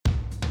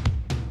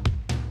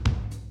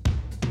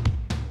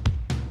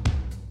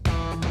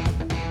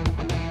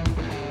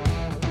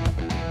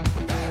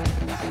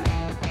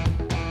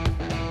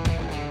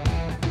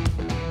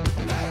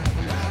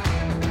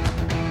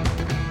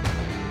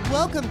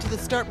Welcome to the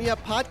Start Me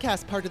Up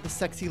podcast, part of the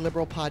Sexy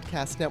Liberal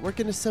Podcast Network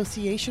in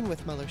association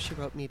with Muller, She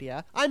Wrote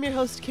Media. I'm your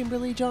host,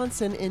 Kimberly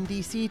Johnson in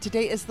D.C.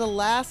 Today is the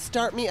last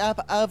Start Me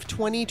Up of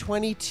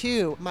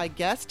 2022. My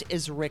guest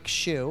is Rick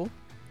Shew.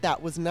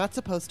 That was not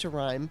supposed to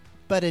rhyme,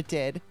 but it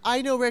did.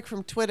 I know Rick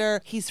from Twitter.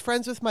 He's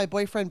friends with my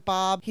boyfriend,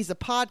 Bob. He's a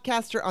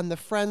podcaster on the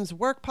Friends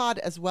Work Pod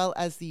as well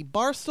as the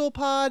Barstool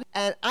Pod,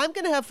 and I'm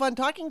going to have fun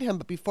talking to him,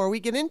 but before we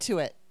get into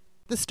it,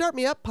 the Start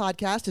Me Up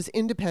podcast is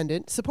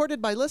independent,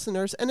 supported by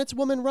listeners, and it's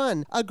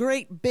woman-run. A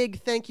great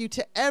big thank you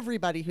to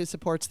everybody who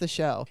supports the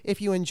show. If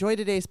you enjoy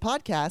today's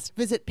podcast,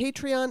 visit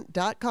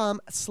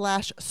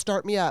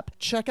patreon.com/startmeup.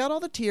 Check out all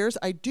the tiers.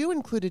 I do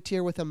include a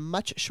tier with a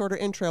much shorter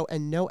intro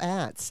and no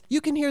ads.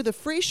 You can hear the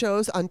free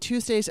shows on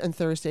Tuesdays and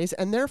Thursdays,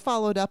 and they're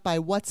followed up by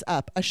What's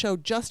Up, a show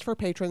just for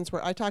patrons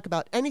where I talk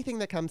about anything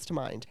that comes to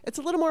mind. It's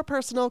a little more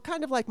personal,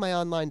 kind of like my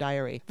online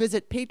diary.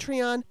 Visit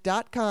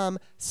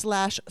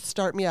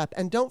patreon.com/startmeup,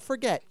 and don't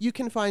forget, you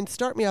can find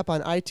Start Me Up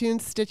on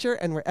iTunes, Stitcher,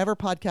 and wherever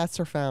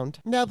podcasts are found.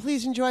 Now,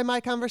 please enjoy my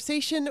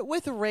conversation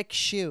with Rick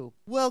Shew.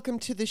 Welcome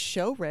to the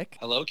show, Rick.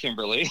 Hello,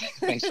 Kimberly.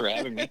 Thanks for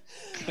having me.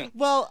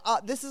 Well,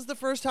 this is the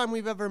first time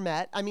we've ever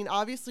met. I mean,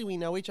 obviously, we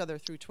know each other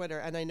through Twitter,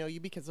 and I know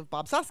you because of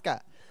Bob Saska.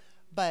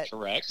 But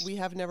correct. We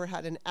have never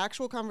had an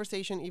actual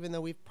conversation, even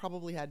though we've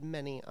probably had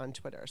many on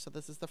Twitter. So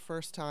this is the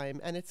first time,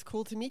 and it's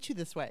cool to meet you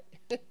this way.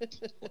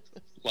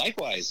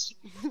 Likewise.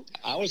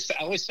 I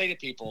always say to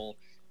people,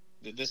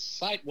 this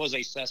site was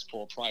a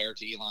cesspool prior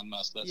to Elon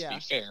Musk. Let's be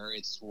fair.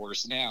 It's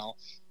worse now.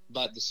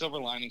 But the silver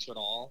lining to it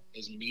all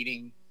is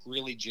meeting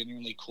really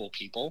genuinely cool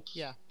people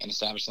and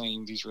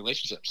establishing these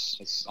relationships.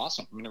 It's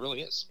awesome. I mean, it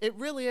really is. It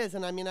really is.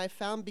 And I mean, I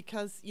found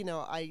because, you know,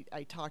 I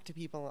talk to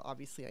people,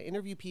 obviously I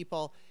interview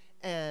people,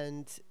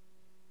 and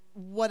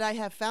what I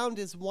have found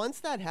is once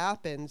that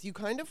happens, you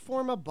kind of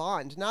form a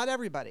bond. Not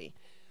everybody.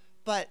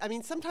 But, I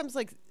mean, sometimes,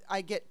 like,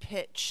 I get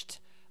pitched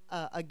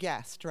a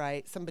guest,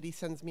 right? Somebody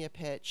sends me a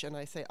pitch and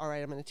I say, all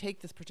right, I'm going to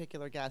take this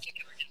particular guest,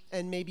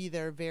 and maybe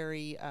they're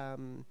very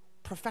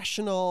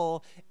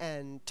professional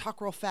and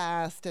talk real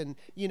fast, and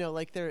you know,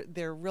 like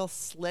they're real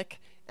slick,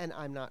 and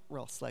I'm not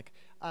real slick.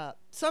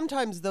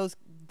 Sometimes those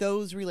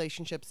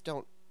relationships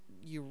don't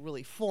you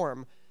really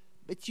form.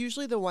 It's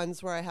usually the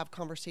ones where I have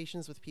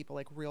conversations with people,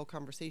 like real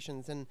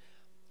conversations, and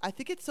I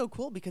think it's so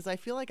cool because I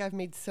feel like I've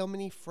made so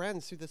many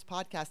friends through this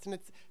podcast, and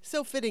it's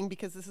so fitting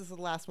because this is the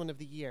last one of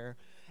the year.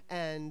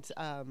 And,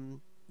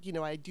 you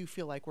know, I do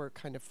feel like we're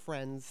kind of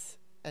friends,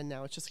 and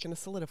now it's just going to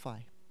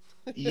solidify.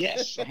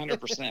 Yes,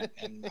 100%.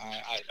 And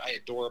I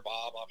adore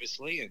Bob,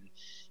 obviously, and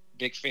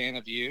big fan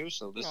of you.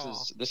 So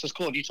this is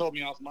cool. And you told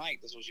me off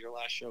mic this was your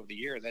last show of the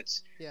year.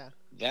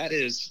 That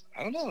is,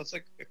 I don't know. It's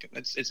like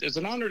it's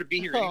an honor to be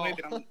here anyway.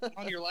 But I'm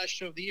on your last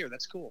show of the year.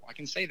 That's cool. I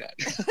can say that.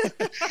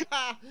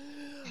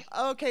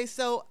 Okay,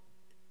 so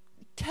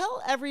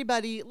tell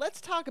everybody. Let's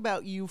talk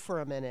about you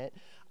for a minute.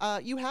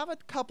 You have a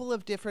couple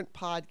of different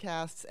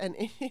podcasts, and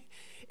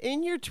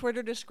in your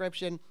Twitter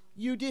description,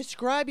 you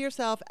describe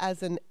yourself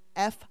as an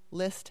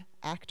F-list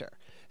actor.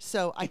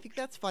 So I think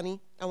that's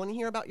funny. I want to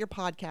hear about your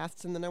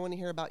podcasts, and then I want to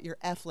hear about your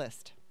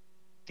F-list.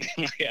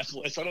 My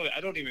F-list? I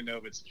don't even know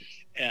if it's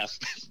F,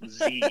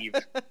 Z.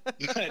 But,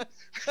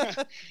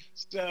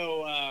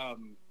 so I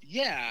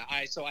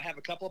have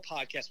a couple of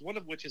podcasts, one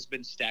of which has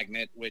been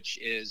stagnant, which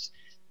is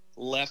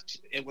Left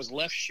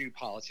Shew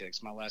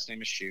Politics. My last name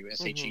is Shew,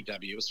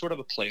 S-H-E-W. It's sort of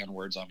a play on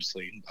words,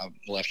 obviously,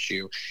 Left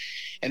Shew.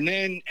 And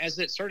then as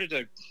it started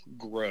to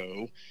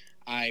grow,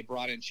 I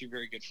brought in two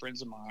very good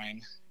friends of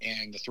mine,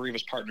 and the three of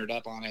us partnered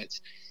up on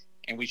it,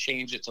 and we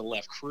changed it to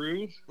Left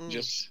Crew,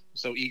 just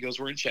so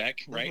egos were in check,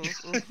 right?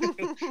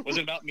 It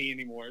wasn't about me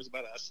anymore. It was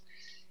about us.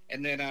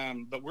 And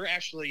then, but we're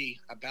actually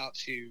about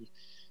to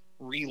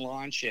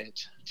relaunch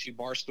it to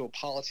Barstool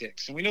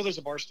Politics, and we know there's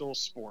a Barstool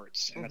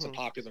Sports, and that's a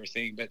popular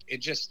thing, but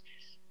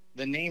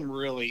the name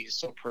really is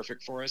so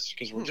perfect for us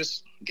because we're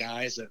just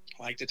guys that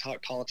like to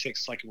talk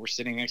politics like we're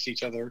sitting next to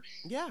each other,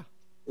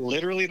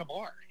 literally in a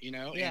bar, you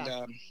know.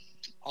 And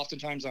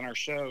oftentimes on our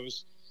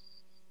shows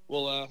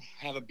we'll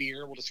have a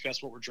beer, we'll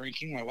discuss what we're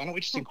drinking. Why don't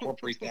we just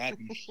incorporate that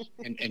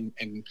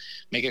and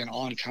make it an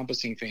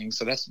all-encompassing thing?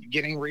 So that's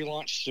getting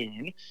relaunched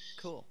soon.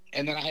 Cool.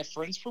 And then I have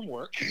Friends from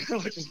Work,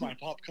 which is my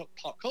pop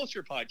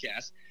culture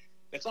podcast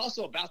that's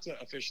also about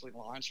to officially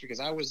launch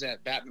because I was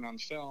at Batman on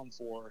Film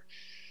for,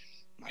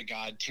 my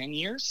God, 10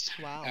 years.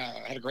 Wow.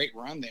 I had a great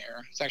run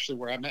there. It's actually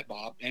where I met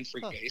Bob and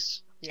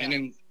Freebase, and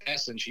in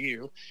essence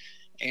you,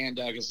 and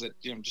because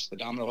just the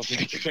domino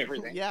effect of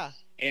everything. Yeah.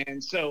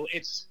 And so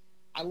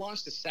I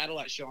launched a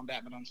satellite show on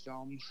Batman on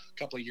Film a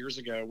couple of years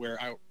ago where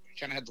I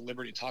kind of had the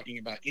liberty of talking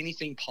about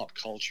anything pop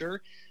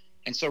culture.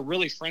 And so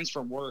really Friends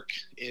from Work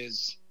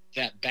is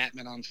that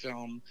Batman on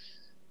Film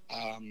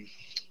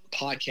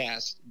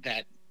podcast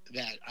that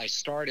I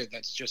started.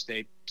 That's just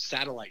a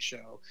satellite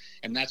show.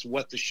 And that's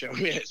what the show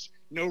is.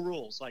 No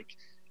rules. Like,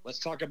 let's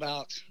talk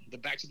about the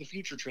Back to the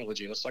Future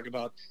trilogy. Let's talk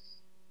about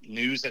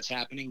news that's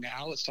happening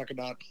now. Let's talk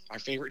about our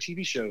favorite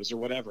TV shows or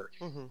whatever.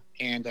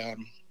 And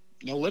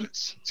no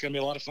limits. It's going to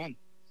be a lot of fun.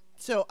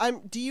 So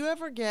do you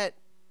ever get,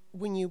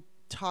 when you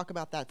talk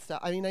about that stuff?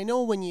 I mean, I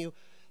know when you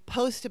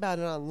post about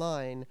it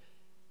online,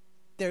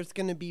 there's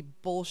going to be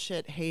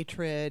bullshit,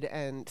 hatred,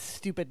 and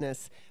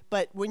stupidness.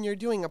 But when you're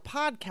doing a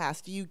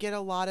podcast, do you get a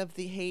lot of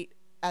the hate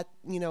at,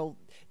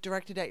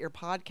 directed at your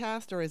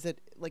podcast, or is it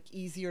like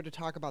easier to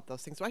talk about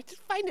those things? So I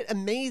just find it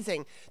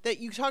amazing that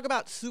you talk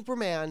about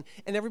Superman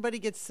and everybody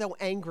gets so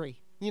angry,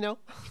 You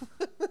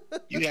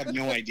have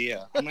no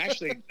idea.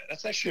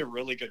 That's actually a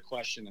really good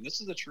question. And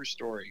this is a true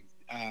story.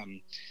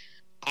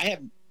 I've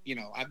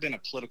been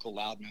a political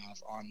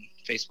loudmouth on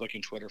Facebook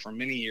and Twitter for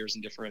many years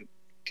in different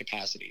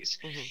capacities.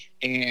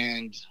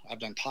 And I've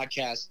done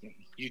podcasts and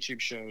YouTube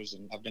shows,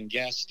 and I've been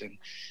guest, and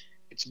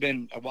it's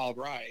been a wild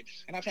ride.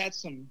 And I've had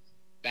some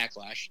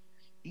backlash,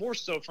 more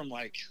so from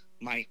like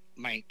my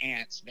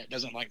aunt that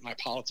doesn't like my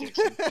politics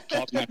and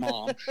calls my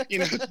mom.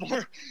 It's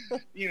more,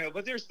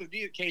 but there's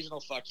the occasional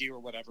fuck you or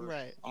whatever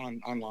right.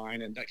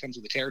 online, and that comes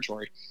with the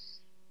territory.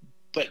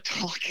 But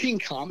talking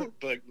comic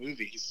book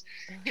movies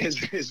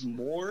is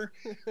more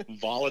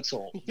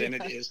volatile than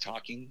it is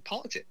talking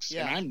politics.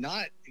 Yeah. And I'm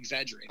not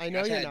exaggerating. I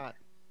know you're not.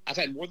 I've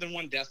had more than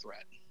one death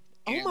threat.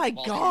 Oh my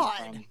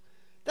God.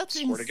 That's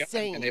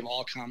insane. And they've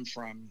all come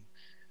from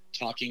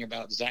talking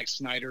about Zack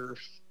Snyder,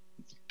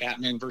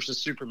 Batman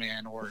versus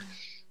Superman, or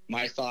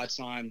my thoughts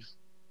on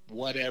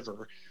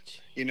whatever,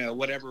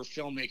 whatever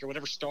filmmaker,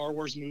 whatever Star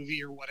Wars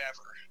movie or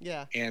whatever.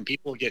 Yeah. And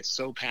people get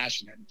so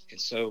passionate and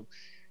so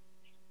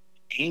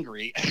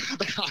angry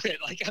about it.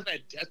 Like, I've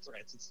had death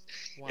threats.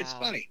 It's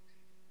funny.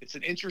 It's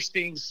an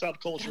interesting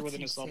subculture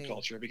within a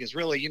subculture, because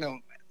really,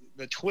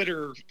 the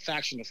Twitter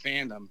faction of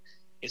fandom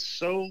is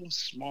so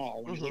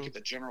small when you look at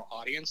the general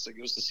audience that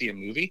goes to see a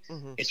movie.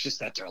 It's just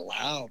that they're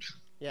loud.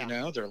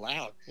 Yeah. They're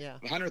loud. Yeah.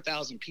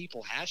 100,000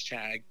 people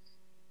hashtag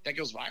that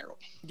goes viral.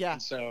 Yeah.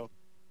 And so,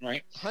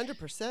 right.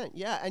 100%.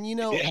 Yeah. And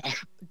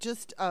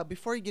just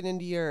before you get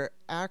into your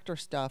actor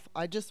stuff,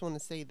 I just want to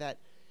say that,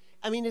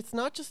 I mean, it's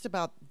not just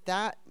about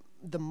that,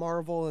 the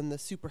Marvel and the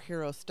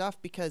superhero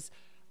stuff, because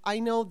I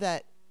know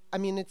that, I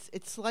mean,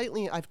 it's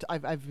slightly,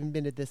 I've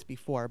admitted this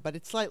before, but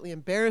it's slightly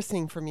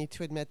embarrassing for me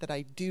to admit that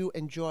I do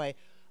enjoy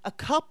a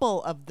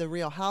couple of the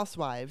Real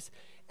Housewives.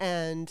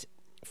 And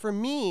for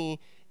me,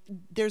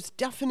 there's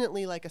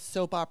definitely like a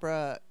soap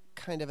opera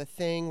kind of a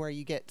thing where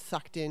you get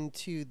sucked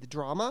into the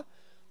drama.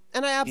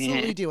 And I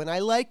absolutely do. And I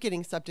like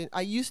getting sucked in.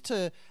 I used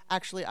to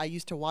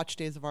watch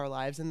Days of Our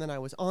Lives, and then I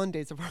was on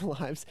Days of Our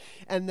Lives.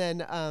 And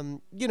then,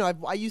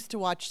 I used to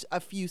watch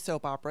a few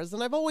soap operas,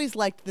 and I've always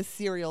liked the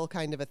serial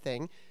kind of a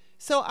thing.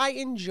 So I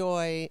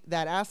enjoy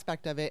that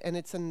aspect of it, and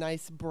it's a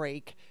nice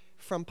break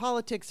from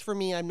politics for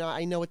me. I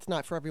know it's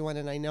not for everyone,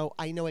 and I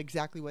know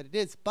exactly what it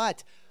is.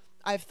 But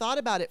I've thought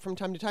about it from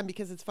time to time,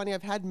 because it's funny.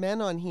 I've had men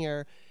on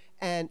here,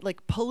 and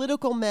like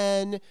political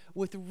men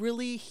with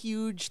really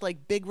huge,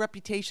 like big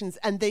reputations,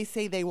 and they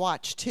say they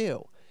watch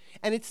too.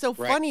 And it's so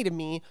funny to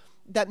me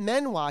that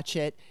men watch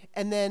it.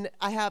 And then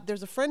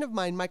there's a friend of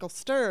mine, Michael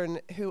Stern,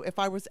 who, if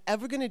I was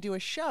ever going to do a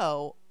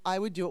show, I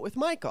would do it with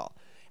Michael.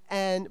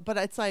 But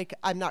it's like,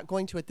 I'm not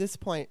going to at this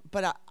point.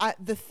 But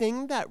the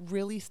thing that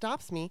really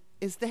stops me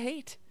is the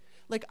hate.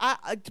 Like,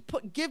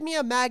 give me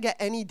a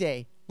MAGA any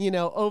day,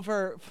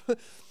 over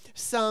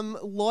some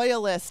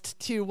loyalist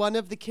to one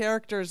of the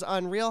characters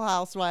on Real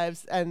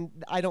Housewives, and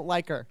I don't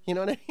like her. You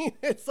know what I mean?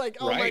 It's like,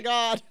 oh my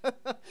God. and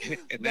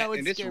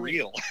it's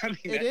real. I mean,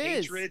 that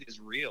hatred is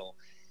real.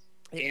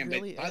 It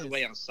really by the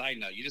way, on a side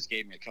note, you just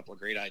gave me a couple of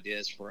great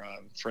ideas for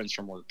Friends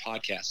from Work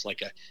podcasts.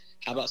 Like,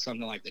 how about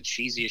something like the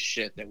cheesiest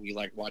shit that we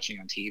like watching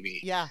on TV?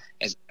 Yeah.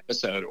 As an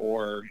episode,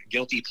 or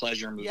guilty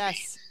pleasure movie.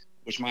 Yes.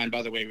 Which mine,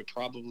 by the way, would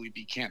probably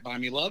be Can't Buy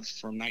Me Love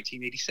from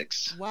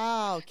 1986.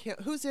 Wow.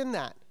 Who's in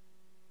that?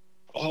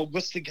 Oh,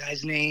 what's the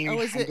guy's name?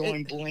 I'm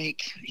going blank.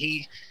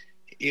 I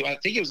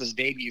think it was his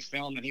debut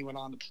film, and he went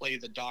on to play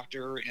the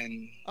doctor.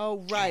 And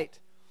oh, right.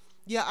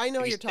 Yeah, I know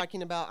what you're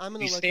talking about. I'm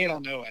going to look. You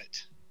don't know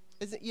it.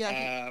 Is it?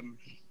 Yeah.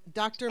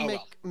 Dr.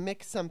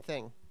 Mick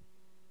something.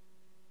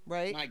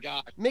 Right? My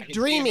God.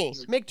 McDreamy.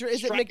 Is it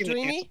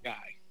McDreamy?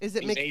 Is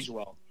it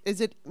Agewell.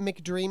 Is it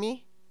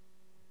McDreamy?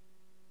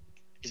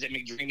 Is it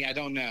McDreamy? I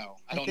don't know.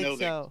 I don't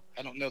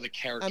know the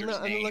characters'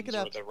 names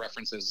or the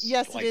references.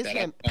 Yes, like it is that.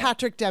 him.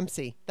 Patrick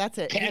Dempsey. That's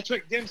it.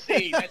 Patrick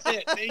Dempsey. That's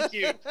it. Thank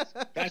you,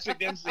 Patrick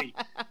Dempsey.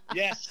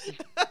 Yes,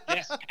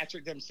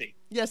 Patrick Dempsey.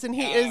 Yes, and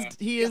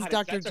he is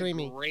Dr.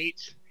 Dreamy.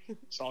 Great.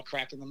 Saw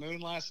Crack in the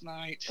Moon last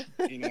night.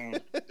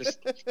 Just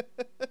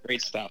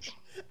great stuff.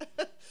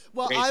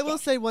 Well, I will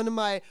say one of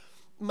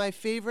my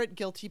favorite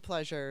guilty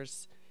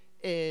pleasures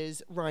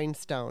is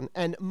Rhinestone,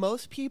 and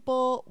most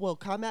people will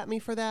come at me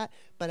for that,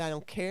 but I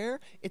don't care.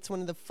 It's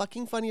one of the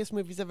fucking funniest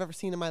movies I've ever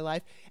seen in my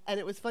life. And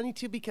it was funny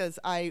too, because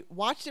I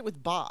watched it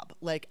with Bob,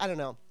 like, I don't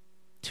know,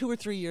 2 or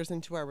 3 years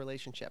into our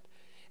relationship.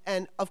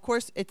 And of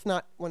course it's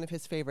not one of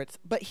his favorites,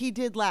 but he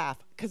did laugh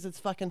because it's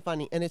fucking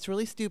funny, and it's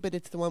really stupid.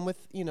 It's the one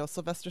with,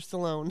 Sylvester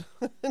Stallone.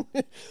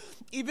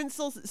 Even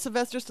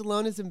Sylvester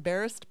Stallone is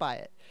embarrassed by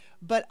it,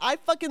 but I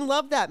fucking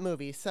love that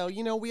movie. So,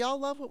 we all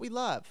love what we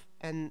love.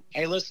 And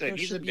hey, listen,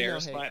 he's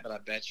embarrassed by it, but I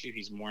bet you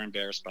he's more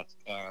embarrassed by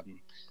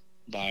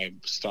by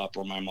 "Stop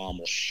or My Mom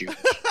Will Shoot."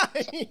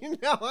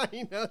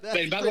 I know that.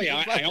 And by the way,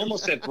 I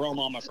almost said "Throw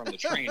Mama from the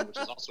Train," which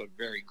is also a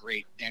very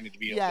great Danny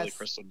DeVito, Yes. Billy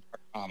Crystal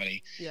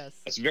comedy. Yes.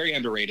 It's very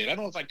underrated. I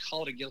don't know if I'd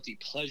call it a guilty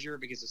pleasure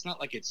because it's not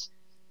like it's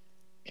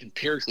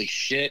empirically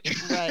shit.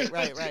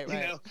 Right. You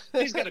know,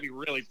 he's got to be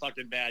really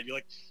fucking bad. You're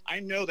like, I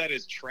know that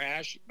is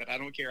trash, but I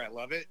don't care. I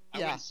love it. I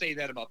wouldn't say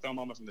that about Throw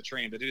Mama from the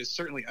Train, but it is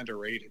certainly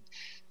underrated.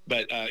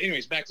 But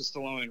anyways, back to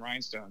Stallone and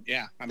Rhinestone.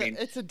 Yeah, I mean,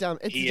 it's a dumb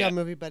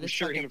movie, but I'm it's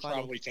sure he would funny.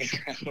 probably take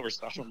that over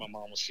Stop or My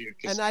Mom Will Shoot.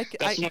 And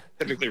that's what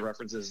typically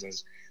references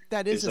as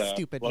that is a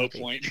stupid low movie.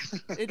 point.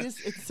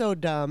 It's so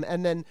dumb.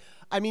 And then,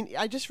 I mean,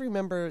 I just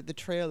remember the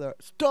trailer.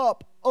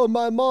 Stop or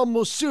my mom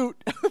will shoot.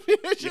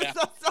 It just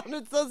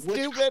sounded so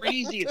stupid. What's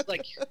crazy? It's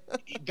like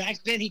back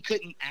then he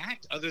couldn't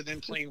act other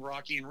than playing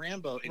Rocky and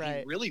Rambo, and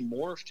he really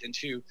morphed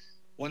into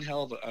one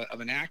hell of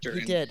an actor.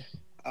 He did.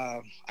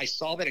 I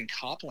saw that in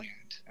Copland,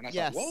 and I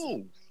thought,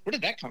 whoa, where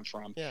did that come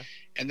from? Yeah.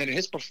 And then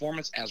his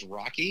performance as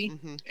Rocky,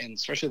 and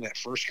especially that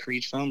first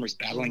Creed film where he's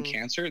battling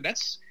cancer,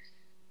 that's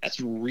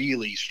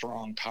really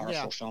strong,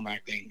 powerful film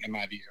acting in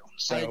my view.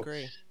 So I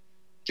agree.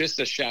 Just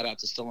a shout out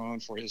to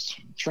Stallone for his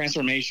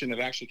transformation of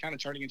actually kind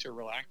of turning into a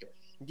real actor.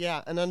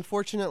 Yeah, and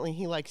unfortunately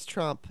he likes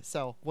Trump,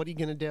 so what are you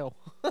going to do?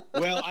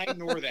 Well, I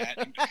ignore that.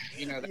 And,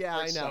 you know, that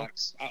I know.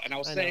 Sucks. And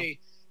I'll say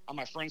on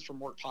my Friends from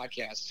Work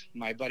podcast,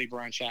 my buddy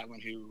Brian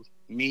Chatlin, who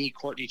me,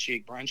 Courtney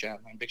Cheek, Brian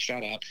Chatlin, big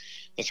shout out.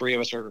 The three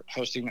of us are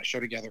hosting that show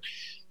together.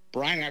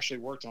 Brian actually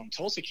worked on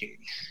Tulsa King,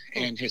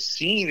 and his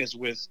scene is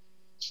with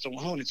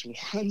Stallone. It's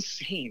one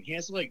scene. He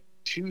has like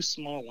 2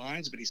 small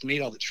lines, but he's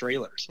made all the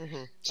trailers.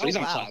 So he's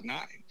on cloud 9.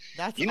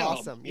 That's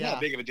awesome. You know how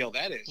big of a deal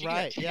that is. You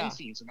right. Can 10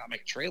 scenes and not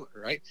make a trailer,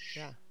 right?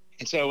 Yeah.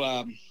 And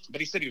so,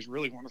 but he said he was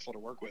really wonderful to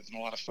work with and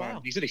a lot of fun.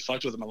 Wow. He said he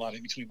fucked with him a lot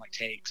in between like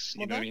takes.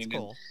 Well, you know that's what I mean?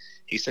 Cool. And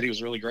he said he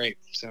was really great.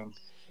 So.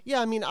 Yeah,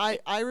 I mean,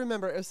 I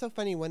remember it was so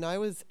funny when I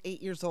was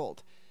 8 years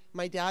old.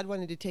 My dad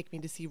wanted to take me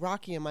to see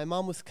Rocky, and my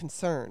mom was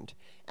concerned.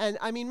 And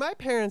I mean, my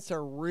parents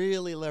are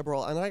really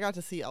liberal, and I got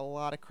to see a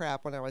lot of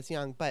crap when I was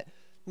young, but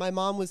my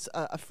mom was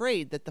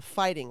afraid that the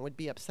fighting would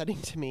be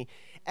upsetting to me.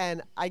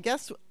 And I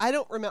guess, I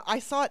don't remember, I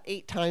saw it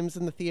 8 times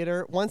in the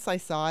theater. Once I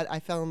saw it, I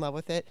fell in love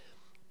with it.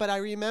 But I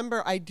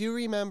do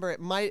remember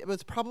it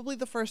was probably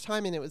the first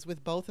time, and it was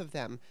with both of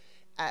them.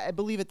 I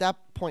believe at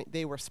that point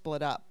they were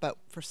split up, but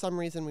for some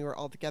reason we were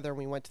all together and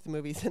we went to the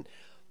movies. And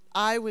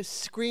I was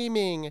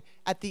screaming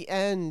at the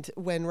end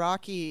when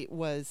Rocky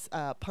was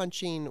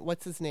punching,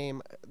 what's his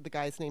name? The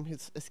guy's name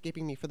who's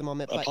escaping me for the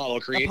moment.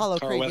 Apollo Creed. Apollo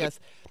Creed, yes.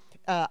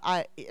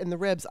 In the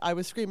ribs, I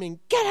was screaming,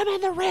 "Get him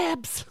in the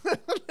ribs!"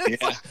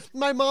 Yeah.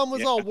 My mom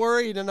was all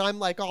worried, and I'm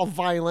like all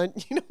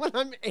violent, you know, when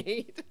I'm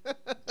 8.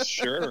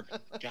 Sure.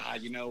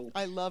 God, you know,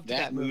 I loved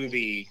that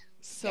movie.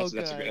 So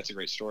good. That's a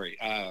great story.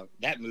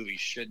 That movie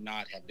should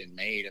not have been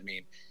made. I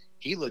mean,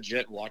 he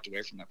legit walked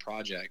away from that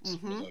project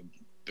with a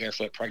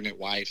barefoot pregnant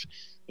wife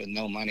with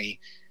no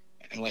money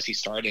unless he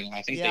started. And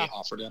I think they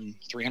offered him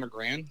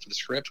 $300,000 for the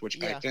script, which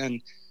back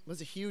then was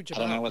a huge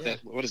amount. I don't know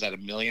what what is that,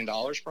 $1 million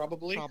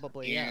probably?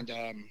 Probably, and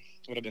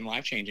would have been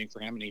life changing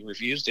for him, and he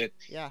refused it.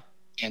 Yeah.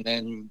 And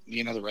then,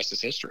 you know, the rest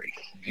is history.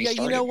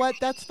 You know what?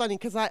 That's funny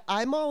because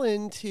I'm all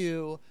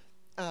into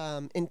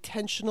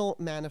intentional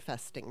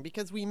manifesting,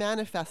 because we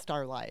manifest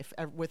our life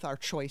with our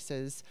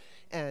choices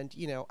and,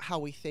 you know, how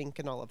we think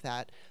and all of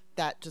that.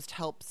 That just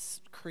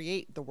helps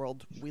create the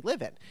world we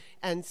live in.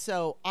 And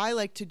so I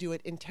like to do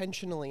it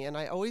intentionally. And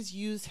I always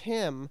use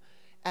him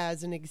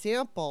as an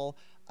example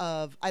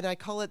of, and I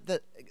call it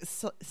the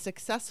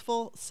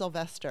successful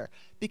Sylvester,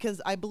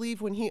 because I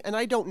believe when and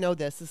I don't know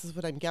this is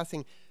what I'm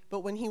guessing, but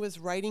when he was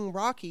writing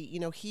Rocky, you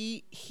know,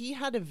 he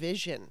had a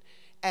vision,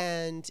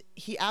 and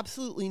he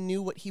absolutely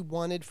knew what he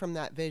wanted from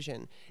that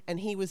vision, and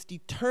he was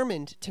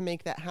determined to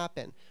make that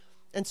happen.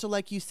 And so,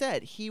 like you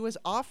said, he was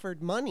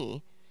offered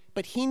money,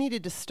 but he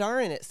needed to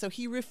star in it. So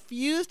he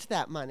refused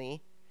that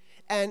money,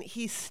 and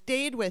he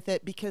stayed with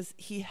it because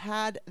he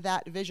had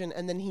that vision,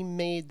 and then he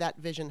made that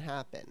vision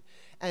happen.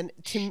 And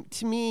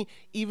to me,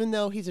 even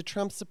though he's a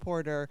Trump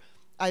supporter,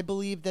 I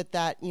believe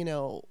that, you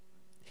know,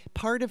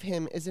 part of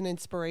him is an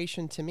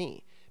inspiration to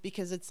me,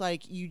 because it's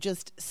like you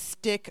just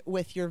stick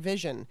with your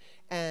vision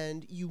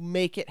and you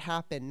make it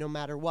happen no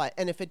matter what.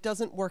 And if it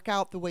doesn't work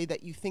out the way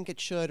that you think it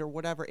should or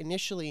whatever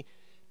initially,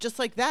 just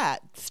like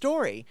that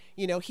story,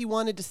 you know, he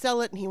wanted to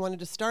sell it and he wanted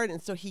to start it,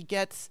 and so he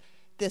gets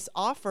this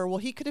offer. Well,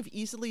 he could have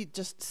easily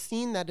just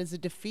seen that as a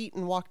defeat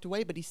and walked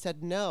away, but he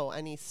said no,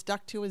 and he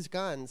stuck to his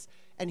guns,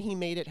 and he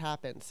made it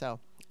happen. So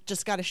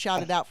just got to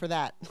shout it out for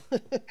that.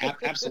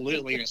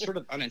 Absolutely. And it sort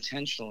of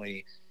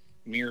unintentionally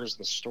mirrors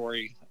the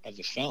story of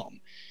the film,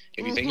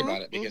 if you think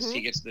about it, because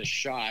he gets this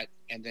shot,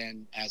 and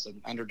then as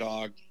an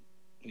underdog,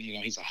 you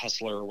know, he's a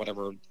hustler or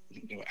whatever,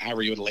 you know,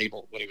 however you would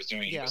label what he was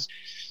doing. He was,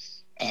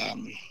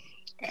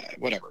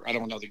 whatever. I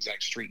don't know the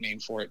exact street name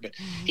for it, but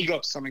he go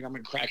up to something, I'm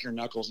going to crack your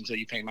knuckles until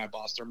you pay my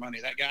boss their money.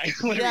 That guy.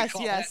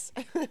 Yes.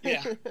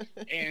 Yeah.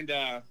 And,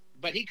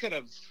 but he could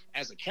have,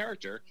 as a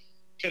character,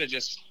 could have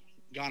just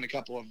gone a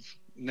couple of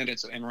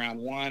minutes in round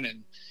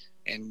 1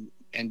 and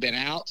been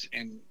out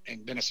and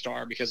been a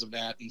star because of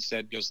that.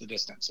 Instead goes the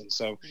distance. And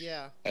so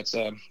that's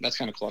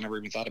kind of cool. I never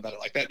even thought about it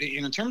like that.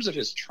 And in terms of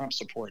his Trump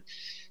support,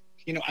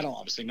 I don't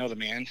obviously know the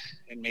man,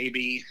 and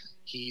maybe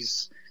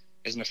he's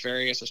as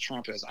nefarious as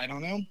Trump is. I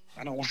don't know.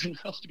 I don't want to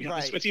know, to be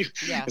honest with you,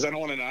 because I don't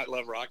want to not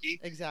love Rocky.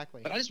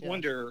 Exactly. But I just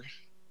wonder,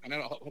 and I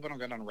hope I don't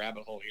go down a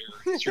rabbit hole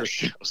here. It's your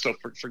show, so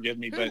forgive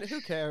me. But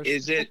who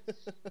cares?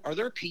 Are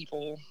there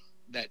people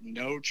that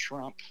know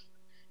Trump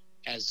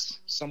as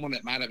someone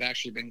that might have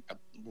actually been a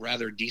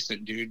rather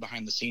decent dude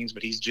behind the scenes,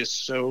 but he's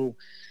just so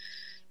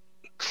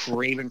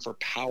craving for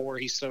power,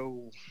 he's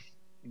so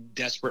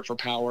desperate for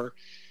power,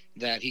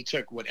 that he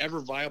took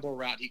whatever viable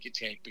route he could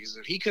take? Because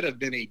if he could have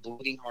been a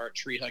bleeding heart,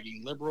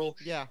 tree-hugging liberal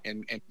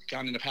and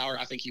gone into power,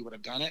 I think he would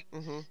have done it.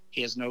 Mm-hmm.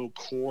 He has no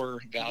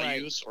core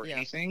values or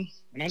anything.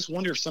 And I just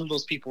wonder if some of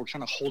those people are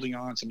kind of holding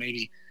on to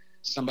maybe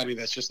somebody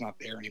that's just not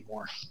there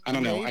anymore. I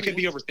don't know. I could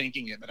be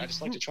overthinking it, but I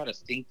just like to try to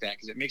think that,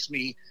 because it makes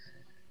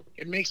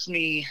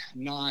me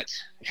not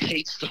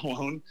hate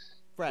Stallone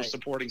for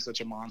supporting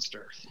such a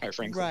monster, quite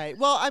frankly. Right.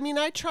 Well, I mean,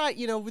 I try,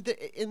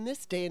 in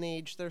this day and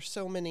age, there's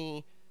so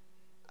many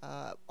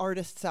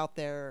artists out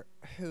there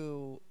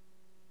who,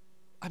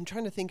 I'm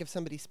trying to think of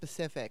somebody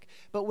specific,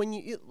 but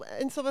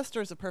and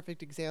Sylvester is a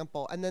perfect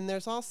example. And then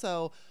there's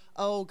also,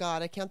 oh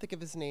God, I can't think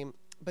of his name,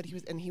 but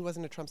he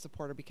wasn't a Trump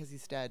supporter because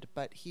he's dead,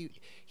 but he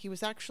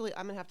was actually,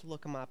 I'm gonna have to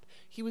look him up.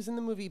 He was in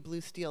the movie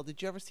Blue Steel.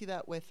 Did you ever see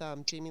that with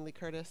Jamie Lee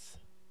Curtis?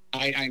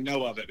 I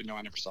know of it, but no,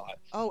 I never saw it.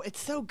 Oh, it's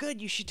so good.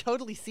 You should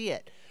totally see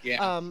it.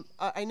 Yeah.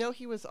 I know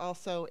he was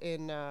also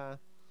in, I'm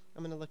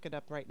going to look it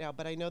up right now,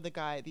 but I know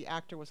the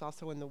actor was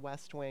also in The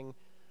West Wing.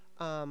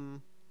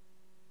 And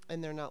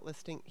they're not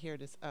listing. Here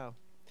it is. Oh.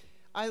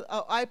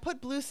 I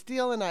put Blue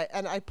Steel and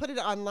I put it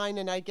online,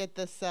 and I get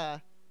this,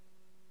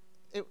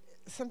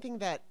 something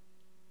that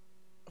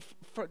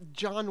for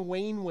John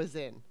Wayne was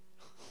in.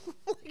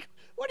 Like,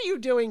 what are you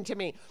doing to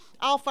me?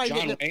 I'll find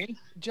John Wayne?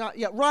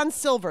 Ron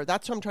Silver.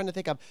 That's what I'm trying to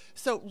think of.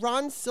 So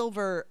Ron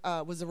Silver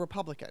was a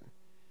Republican,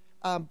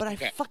 but I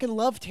fucking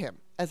loved him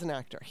as an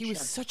actor. He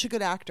was such a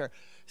good actor.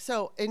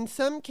 So in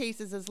some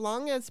cases, as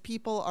long as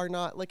people are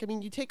not like, I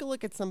mean, you take a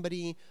look at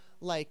somebody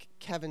like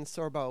Kevin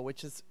Sorbo,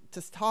 which is,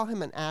 to call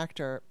him an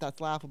actor, that's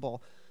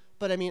laughable.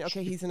 But I mean,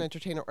 okay, he's an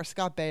entertainer, or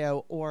Scott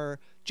Baio, or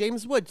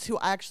James Woods, who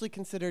I actually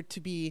consider to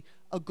be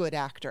a good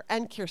actor,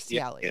 and Kirstie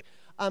Alley.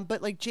 Yeah.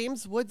 But like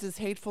James Woods is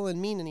hateful and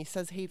mean, and he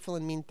says hateful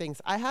and mean things.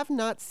 I have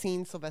not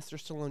seen Sylvester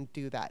Stallone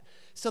do that.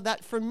 So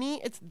that, for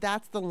me,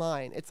 that's the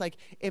line. It's like,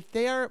 if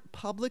they are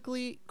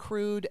publicly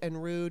crude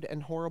and rude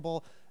and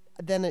horrible,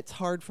 then it's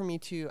hard for me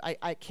to,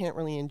 I can't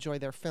really enjoy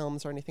their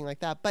films or anything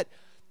like that. But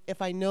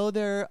if I know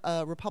they're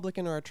a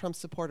Republican or a Trump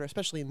supporter,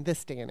 especially in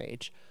this day and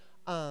age,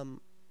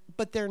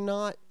 but they're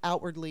not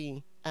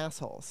outwardly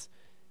assholes,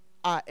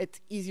 it's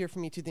easier for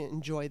me to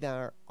enjoy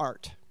their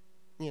art.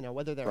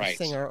 Whether they're a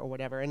singer or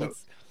whatever. And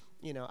it's,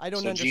 I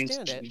don't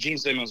understand it. Gene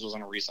Simmons was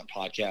on a recent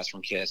podcast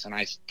from KISS, and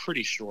I'm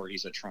pretty sure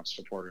he's a Trump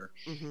supporter.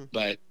 Mm-hmm.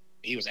 But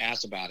he was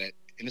asked about it,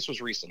 and this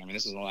was recent. I mean,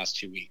 this is in the last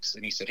 2 weeks.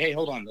 And he said, hey,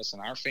 hold on, listen,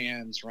 our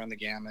fans run the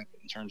gamut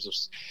in terms of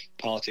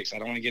politics. I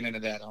don't want to get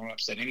into that. I don't want to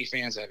upset any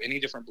fans that have any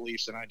different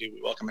beliefs than I do.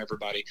 We welcome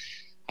everybody.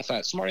 I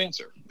thought, smart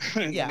answer.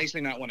 It makes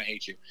me not want to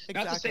hate you.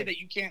 Exactly. Not to say that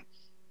you can't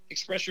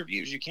express your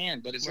views. You can,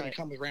 but it's going to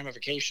come with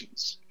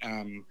ramifications.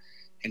 And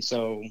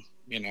so,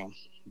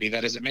 be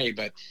that as it may,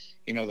 but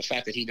the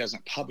fact that he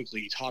doesn't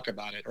publicly talk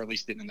about it, or at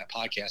least didn't in that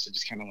podcast, it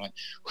just kind of went,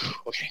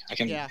 okay, I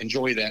can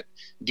enjoy that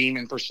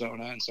demon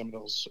persona and some of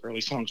those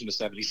early songs from the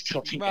 70s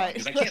still think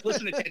because I can't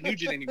listen to Ted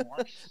Nugent anymore.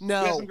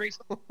 No. He has some great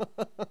songs.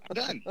 I'm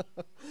done.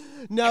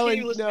 No, I can't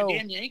even listen to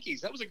Damn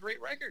Yankees. That was a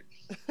great record.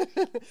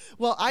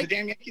 Well, the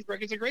Damn Yankees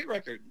record's a great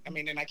record. I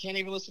mean, and I can't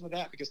even listen to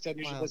that because Ted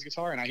Nugent plays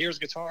guitar, and I hear his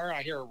guitar,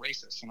 I hear a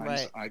racist, and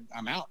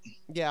I'm out.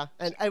 Yeah,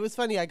 and it was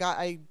funny. I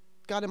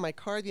got in my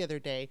car the other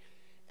day,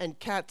 and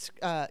Cat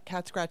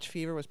Scratch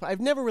Fever was. I've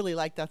never really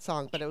liked that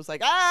song, but it was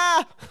like,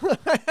 I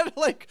had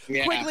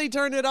to quickly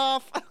turn it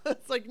off.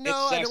 It's like, no,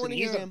 I don't want to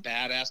hear him. He's a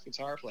badass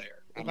guitar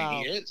player. I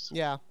mean, he is.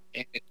 Yeah.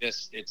 And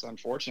it's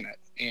unfortunate.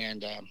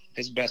 And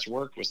his best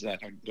work was that,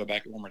 I'll go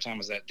back one more time,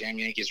 was that Damn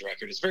Yankees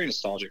record. It's very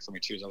nostalgic for me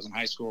too. I was in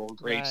high school,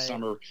 great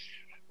summer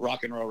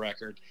rock and roll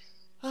record.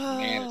 Oh.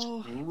 And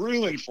it's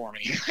ruined for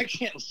me. I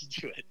can't listen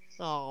to it.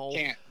 Oh.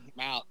 Can't. I'm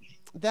out.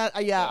 That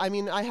I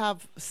mean, I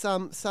have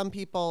some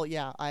people.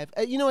 Yeah, I've.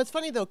 It's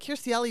funny though.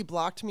 Kirstie Alley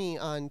blocked me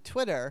on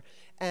Twitter,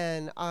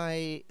 and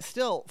I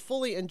still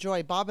fully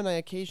enjoy. Bob and I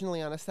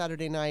occasionally on a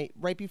Saturday night,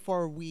 right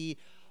before we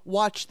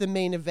watch the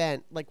main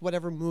event, like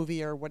whatever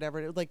movie or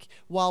whatever, like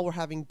while we're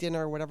having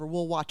dinner or whatever,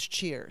 we'll watch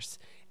Cheers.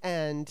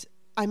 And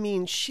I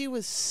mean, she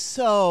was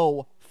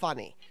so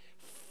funny,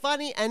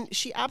 and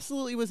she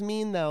absolutely was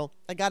mean though.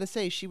 I gotta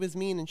say, she was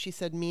mean, and she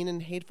said mean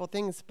and hateful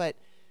things, but.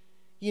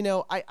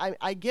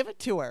 I give it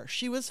to her.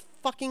 She was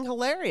fucking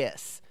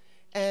hilarious.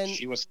 And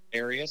she was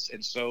hilarious,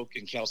 and so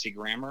can Kelsey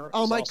Grammer.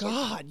 Oh my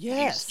God,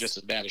 yes. He's just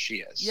as bad as she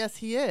is. Yes,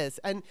 he is.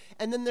 And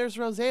then there's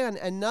Roseanne,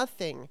 and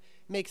nothing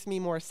makes me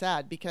more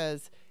sad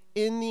because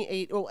in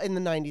the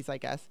 90s, I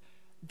guess,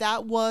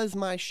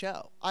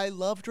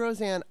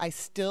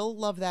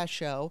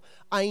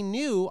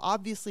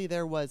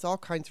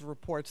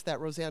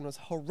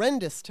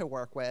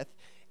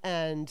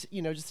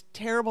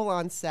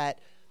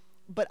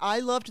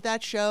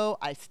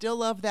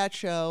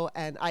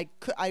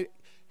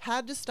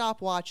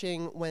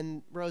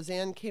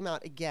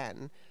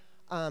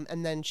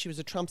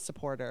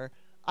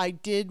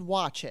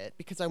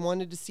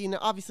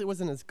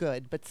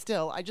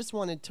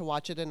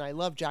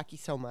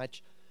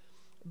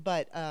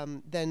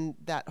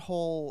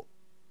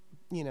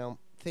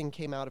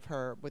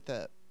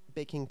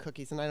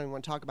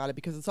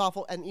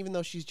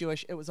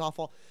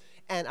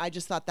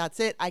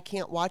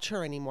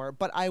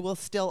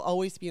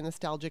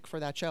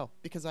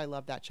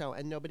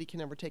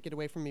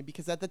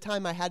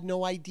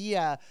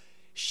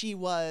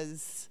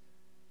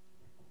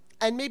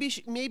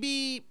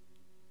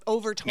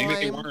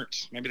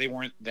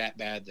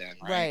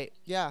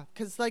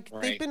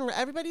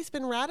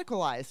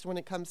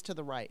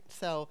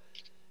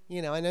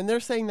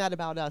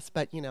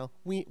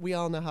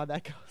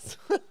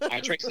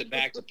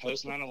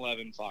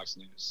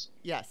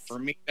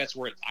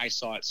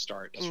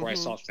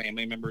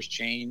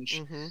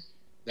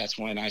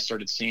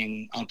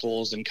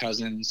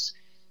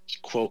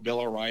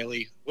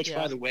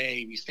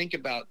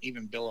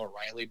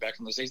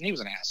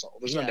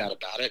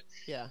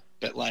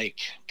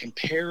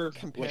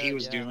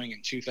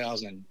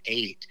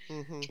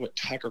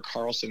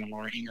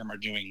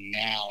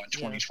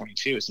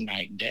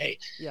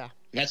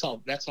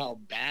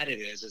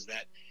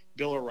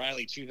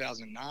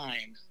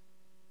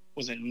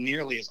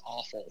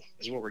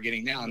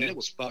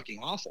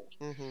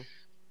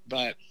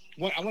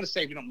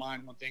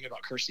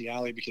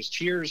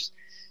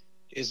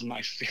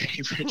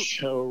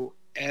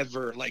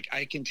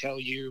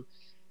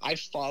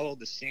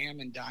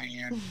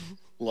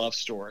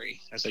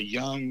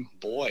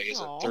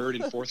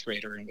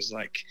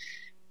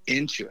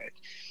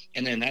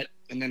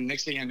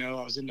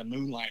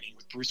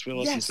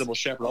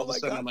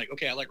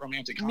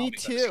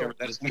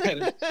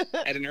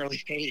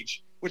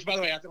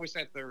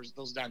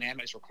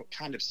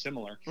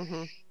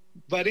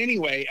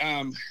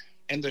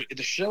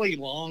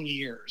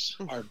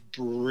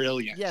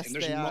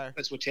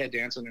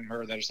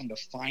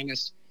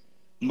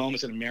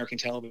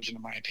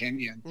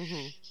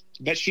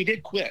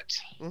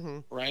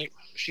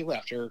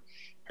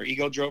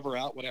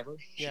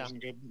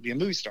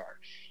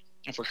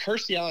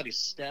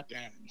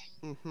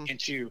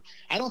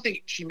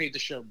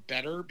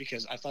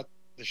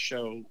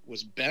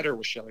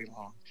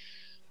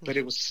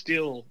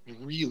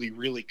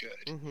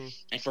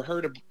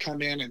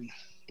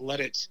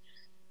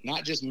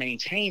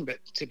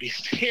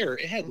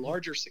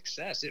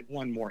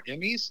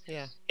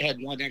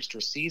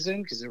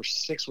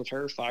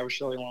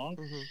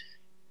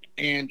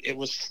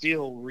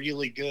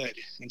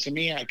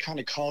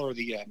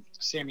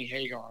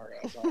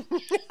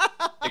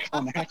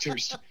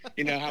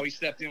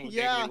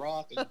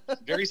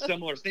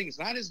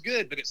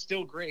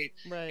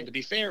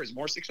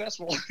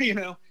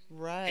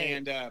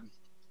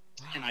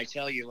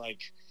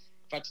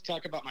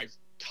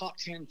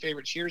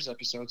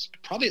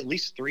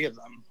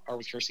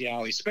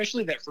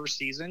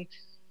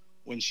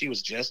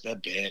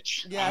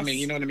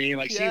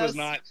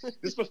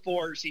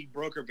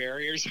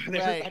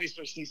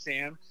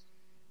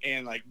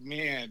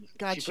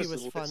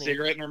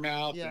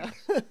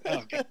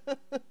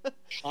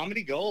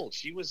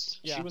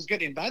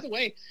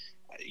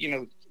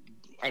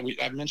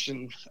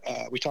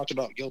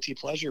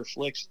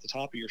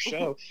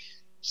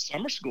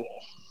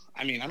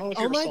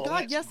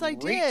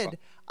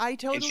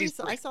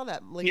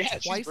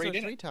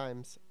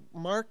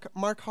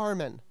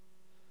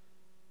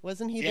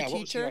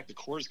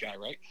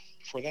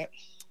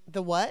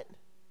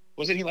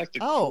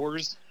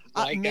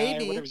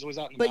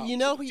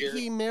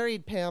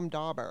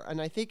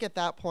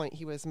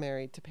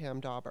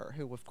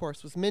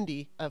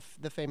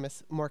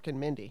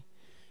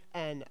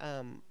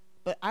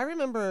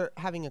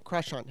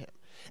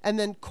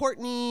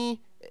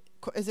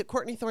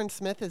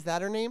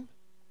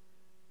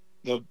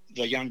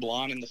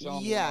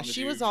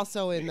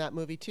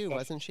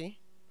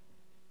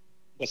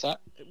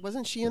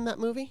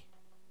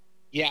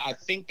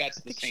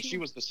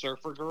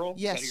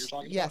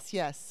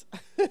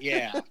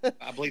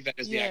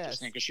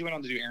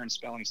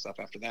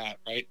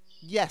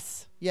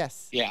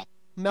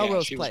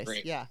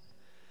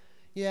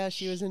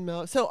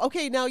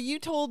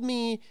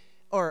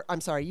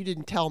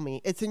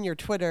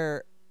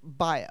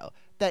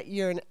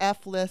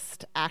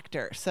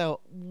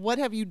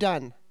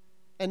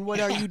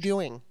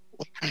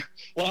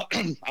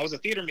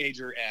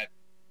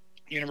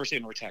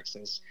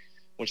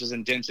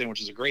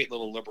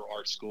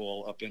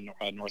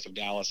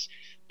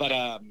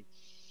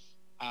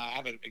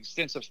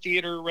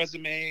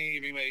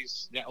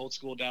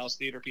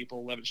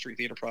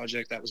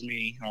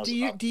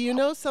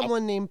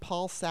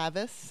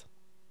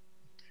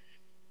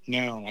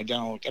 No, I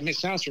don't. I mean, it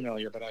sounds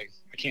familiar, but I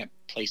can't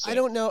place it. I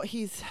don't know.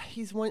 He's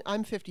one.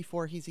 I'm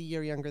 54. He's a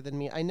year younger than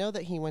me. I know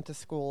that he went to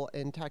school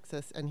in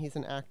Texas and he's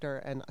an actor,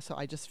 and so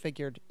I just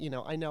figured,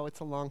 I know it's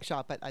a long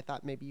shot, but I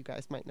thought maybe you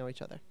guys might know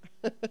each other.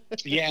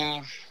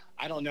 Yeah,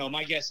 I don't know.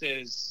 My guess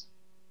is,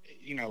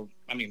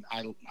 I mean,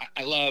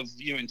 I love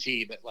UNT,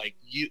 but like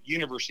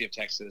University of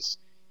Texas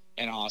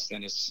in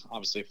Austin is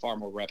obviously far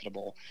more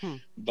reputable.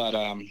 But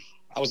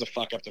I was a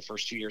fuck up the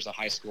first 2 years of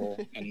high school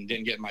and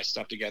didn't get my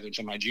stuff together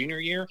until my junior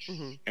year.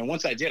 And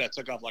once I did, I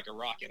took off like a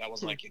rocket. I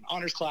was like in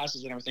honors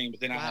classes and everything,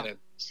 but then I had a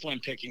slim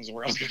pickings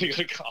where I was going to go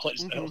to college.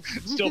 So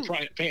still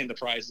paying the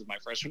price of my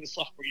freshman and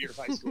sophomore year of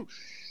high school.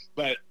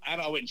 But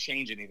I wouldn't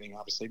change anything,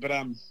 obviously. But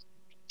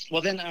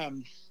then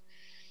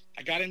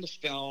I got into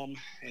film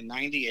in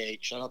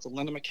 '98. Shout out to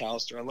Linda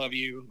McAllister. I love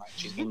you.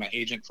 She's been my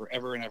agent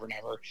forever and ever and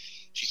ever.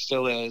 She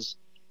still is.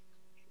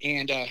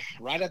 And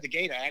right at the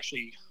gate, I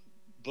actually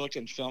booked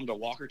and filmed a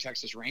Walker,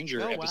 Texas Ranger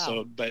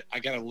episode. Wow. But I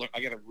got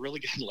a really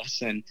good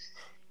lesson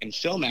in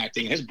film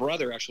acting. His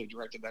brother actually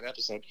directed that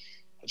episode.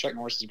 Chuck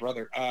Norris's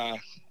brother.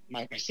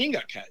 My scene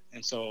got cut,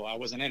 and so I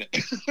wasn't in it.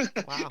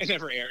 Wow. It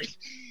never aired.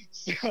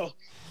 So,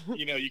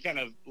 you kind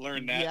of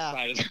learn that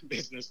side of the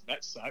business.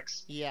 That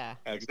sucks. Yeah.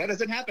 Because that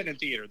doesn't happen in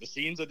theater. The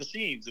scenes are the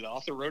scenes. The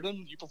author wrote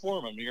them. You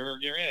perform them. You're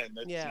in.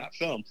 It's not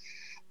film.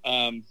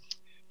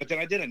 But then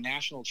I did a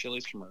National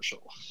Chili's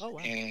commercial. Oh, wow.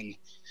 And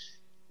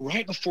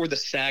right before the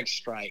SAG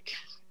strike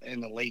in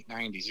the late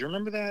 90s. You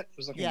remember that? It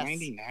was like in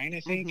 99, I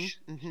think.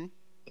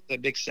 The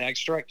big SAG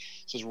strike.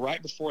 So it was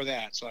right before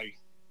that. So I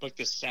booked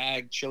the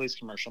SAG Chili's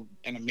commercial,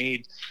 and I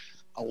made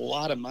a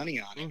lot of money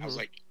on it. I was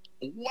like,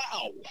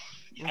 wow.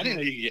 I didn't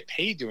know you could get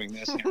paid doing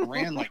this. And it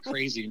ran like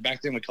crazy. And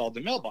back then we called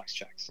them mailbox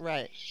checks.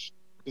 Right.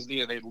 Because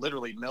they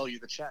literally mail you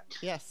the check.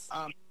 Yes.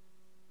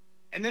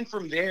 And then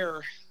from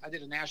there, I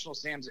did a national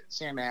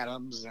Sam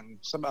Adams and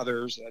some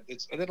others.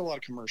 I did a lot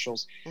of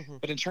commercials.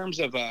 But in terms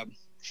of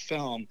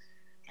film,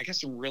 I got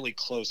some really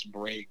close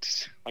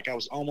breaks. Like I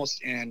was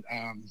almost in,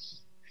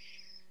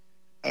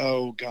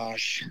 oh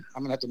gosh,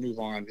 I'm going to have to move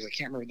on because I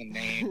can't remember the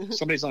name.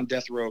 Somebody's on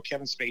death row.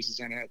 Kevin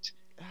Spacey's in it.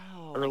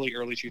 Oh. Early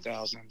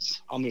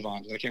 2000s. I'll move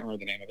on because I can't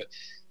remember the name of it.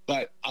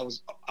 But I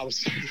was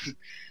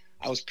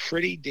I was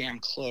pretty damn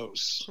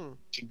close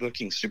to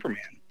booking Superman.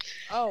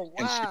 Oh,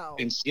 wow.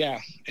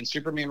 And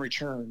Superman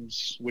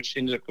Returns, which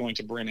ended up going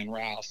to Brennan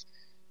Routh,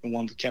 and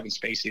one with Kevin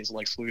Spacey as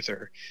Lex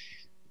Luthor.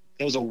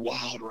 That was a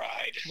wild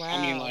ride. Wow.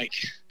 I mean, like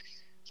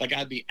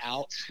I'd be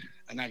out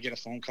and I'd get a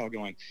phone call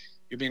going,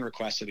 "You're being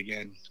requested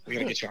again. We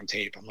got to get you on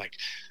tape." I'm like,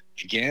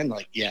 again?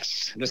 Like,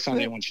 yes. This time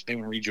they want to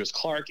read you as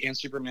Clark and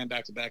Superman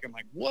back to back. I'm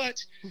like, what?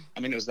 I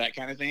mean, it was that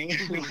kind of thing.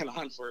 It went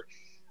on for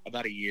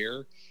about a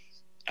year.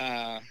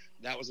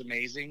 That was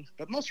amazing.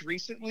 But most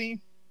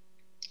recently,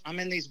 I'm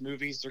in these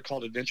movies. They're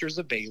called Adventures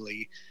of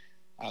Bailey.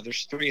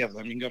 There's 3 of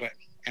them. You can go to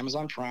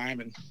Amazon Prime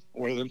and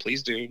order them.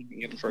 Please do. You can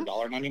get them for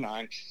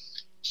 $1.99.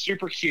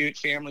 Super cute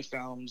family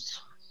films.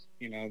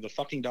 The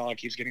fucking dog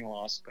keeps getting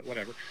lost, but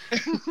whatever.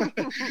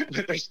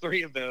 But there's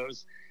 3 of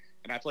those.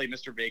 And I play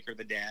Mr. Baker,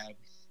 the dad.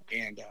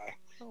 And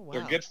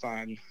they're good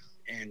fun.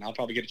 And I'll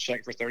probably get a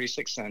check for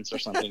 36 cents or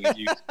something if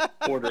you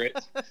order it.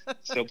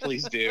 So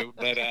please do.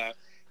 But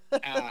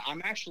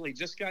I'm actually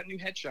just got new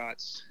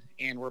headshots,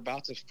 and we're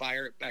about to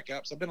fire it back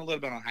up. So I've been a little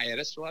bit on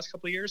hiatus for the last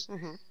couple of years.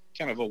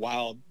 Kind of a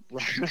wild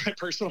ride in my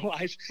personal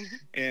life,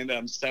 and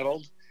I'm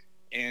settled.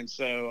 And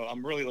so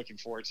I'm really looking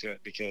forward to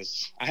it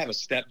because I have a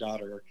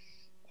stepdaughter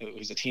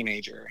who's a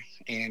teenager,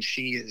 and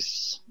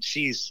she's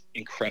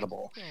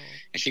incredible.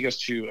 And she goes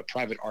to a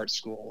private art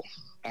school.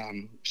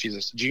 She's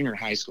a junior in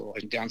high school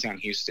in downtown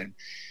Houston.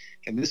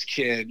 And this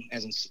kid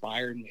has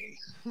inspired me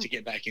to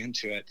get back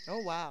into it.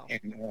 Oh, wow.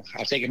 And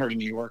I've taken her to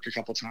New York a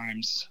couple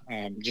times,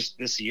 just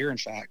this year, in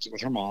fact,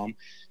 with her mom.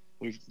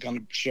 We've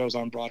done shows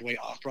on Broadway,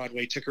 off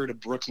Broadway, took her to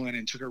Brooklyn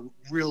and took her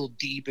real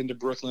deep into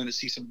Brooklyn to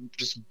see some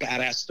just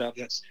badass stuff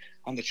that's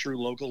on the true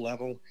local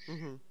level.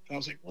 And I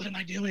was like, what am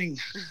I doing?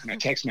 And I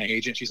text my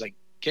agent. She's like,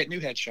 get new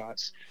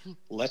headshots.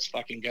 Let's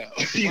fucking go.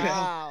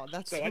 Wow,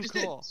 that's so I just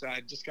cool. did. So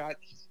I just got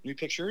new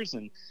pictures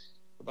and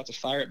we're about to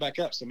fire it back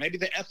up. So maybe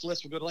the F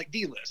list will go to like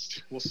D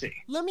list. We'll see.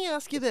 Let me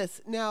ask you this.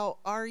 Now,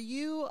 are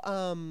you,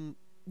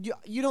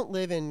 you don't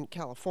live in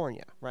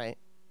California, right?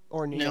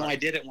 Or New York? No, I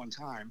did at one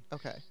time.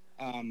 Okay.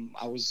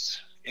 I was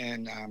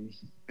in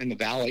the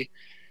Valley.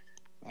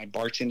 I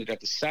bartended at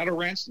the Saddle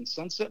Ranch in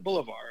Sunset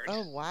Boulevard.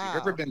 Oh, wow. If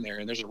you've ever been there,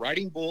 and there's a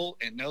riding bull,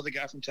 and the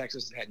guy from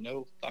Texas that had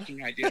no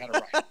fucking idea how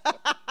to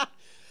ride.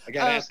 I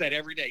got asked that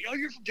every day. Oh,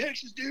 you're from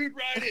Texas, dude,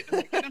 ride it. I'm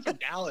like, I'm from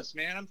Dallas,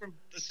 man. I'm from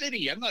the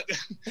city. I'm not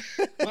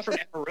from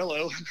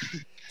Amarillo.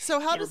 So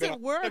how does it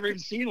work? I've never even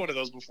seen one of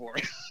those before.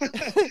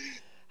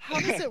 How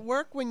does it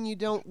work when you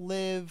don't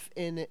live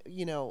in,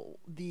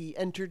 the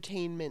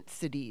entertainment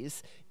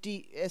cities?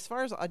 As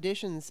far as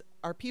auditions,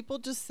 are people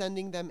just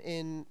sending them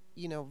in,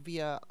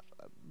 via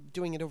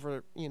doing it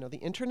over, the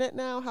internet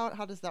now?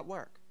 How does that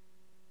work?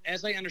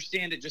 As I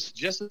understand it,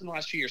 just in the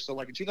last few years, so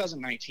like in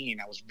 2019,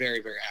 I was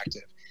very, very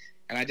active.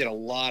 and I did a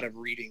lot of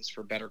readings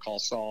for Better Call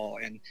Saul.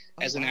 And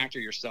as an actor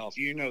yourself,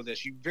 you know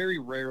this, you very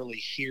rarely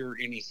hear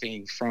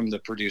anything from the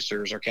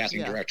producers or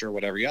casting director or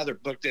whatever. You either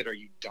booked it or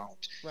you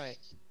don't. Right.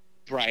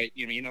 Right.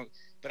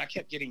 But I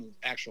kept getting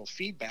actual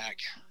feedback,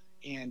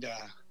 and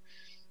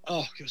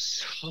it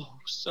was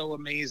so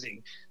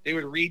amazing. They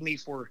would read me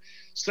for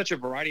such a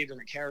variety of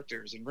different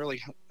characters, and really,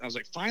 I was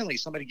like, finally,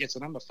 somebody gets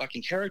it. I'm a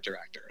fucking character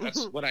actor.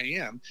 That's what I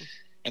am,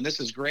 and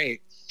this is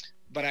great.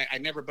 But I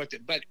never booked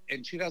it. But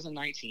in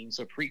 2019,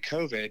 so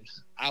pre-COVID,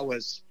 I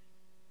was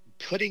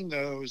putting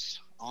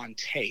those on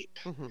tape.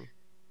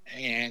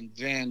 And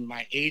then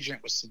my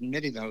agent was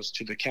submitting those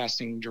to the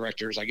casting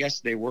directors. I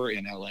guess they were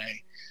in LA.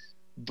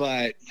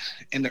 But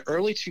in the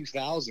early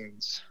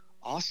 2000s,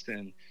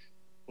 Austin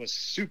was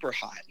super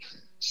hot.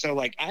 So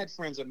like I had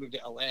friends that moved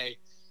to LA,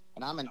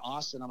 and I'm in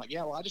Austin. I'm like,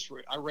 yeah, well,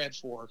 I read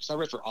for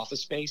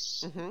Office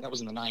Space. That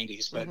was in the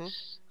 90s. But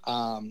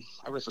I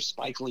read for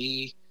Spike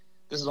Lee.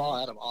 This is all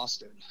out of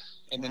Austin.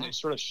 And then it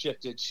sort of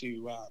shifted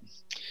to,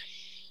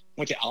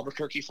 went to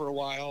Albuquerque for a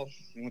while.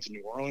 We went to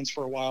New Orleans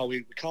for a while.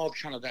 We called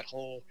kind of that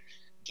whole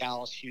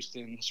Dallas,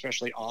 Houston,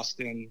 especially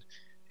Austin,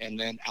 and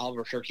then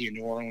Albuquerque and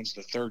New Orleans,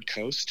 the third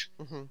coast.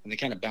 And they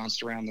kind of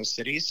bounced around those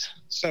cities.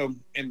 So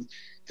in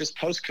this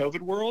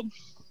post-COVID world,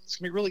 it's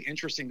going to be really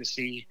interesting to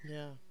see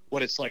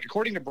what it's like.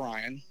 According to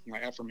Brian, my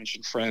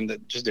aforementioned friend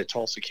that just did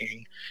Tulsa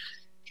King,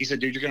 he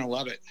said, dude, you're going to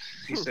love it.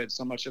 He said,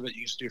 so much of it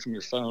you used to do from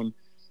your phone.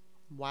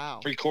 Wow.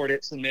 Record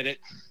it, submit it.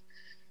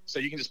 So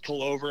you can just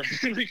pull over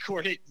and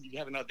record it. You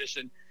have an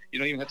audition. You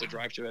don't even have to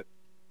drive to it.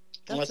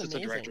 Unless it's a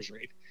director's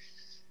read.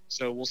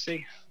 So we'll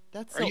see.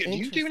 That's so interesting.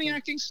 Do you do any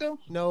acting still?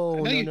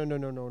 No.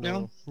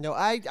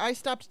 I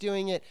stopped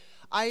doing it.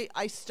 I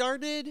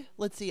started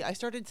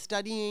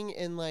studying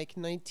in like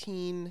I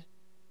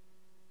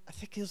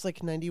think it was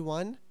like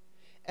 91.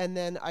 And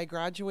then I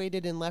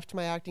graduated and left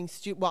my acting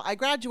studio. Well, I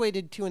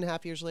graduated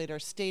 2.5 years later,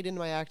 stayed in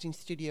my acting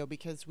studio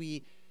because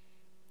we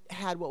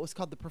had what was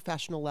called the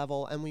professional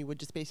level, and we would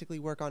just basically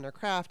work on our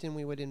craft, and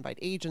we would invite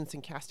agents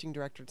and casting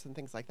directors and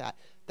things like that.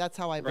 That's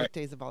how I booked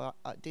Days of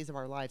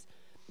Our Lives.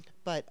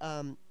 But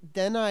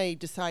then I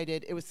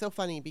decided, it was so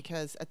funny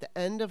because at the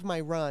end of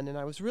my run, and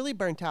I was really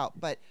burnt out,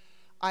 but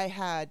I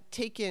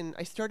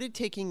started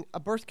taking a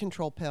birth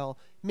control pill,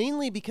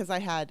 mainly because I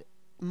had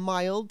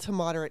mild to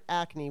moderate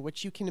acne,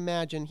 which you can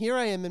imagine. Here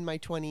I am in my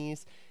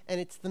 20s, and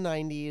it's the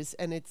 90s,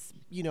 and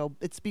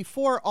it's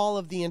before all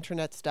of the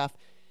internet stuff.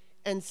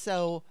 And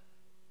so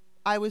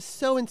I was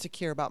so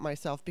insecure about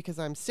myself because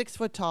I'm 6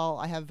 foot tall,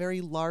 I have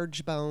very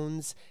large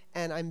bones,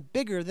 and I'm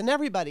bigger than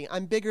everybody.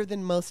 I'm bigger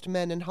than most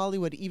men in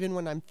Hollywood, even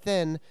when I'm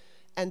thin.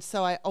 And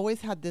so I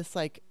always had this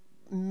like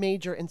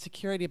major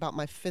insecurity about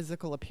my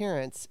physical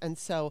appearance. And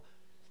so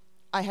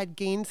I had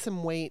gained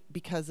some weight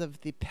because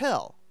of the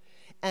pill.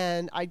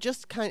 And I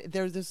just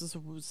this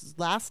was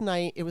last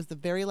night, it was the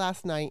very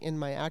last night in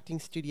my acting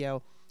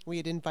studio. We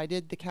had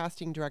invited the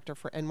casting director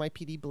for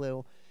NYPD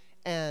Blue,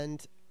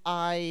 and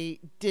I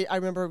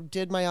remember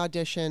did my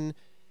audition,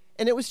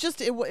 and it was just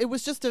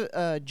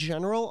a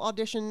general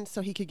audition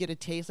so he could get a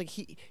taste. Like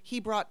he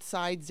brought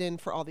sides in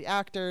for all the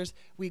actors.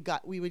 We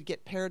would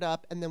get paired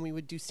up, and then we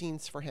would do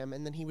scenes for him,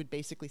 and then he would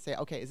basically say,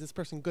 okay, is this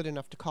person good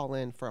enough to call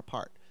in for a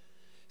part?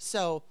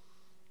 So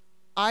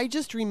I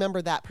just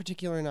remember that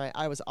particular night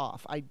I was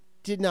off. I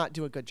did not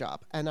do a good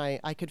job, and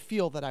I could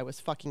feel that I was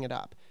fucking it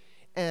up.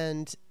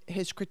 And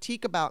his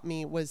critique about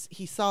me was,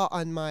 he saw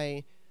on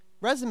my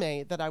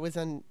resume that I was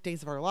on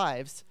Days of Our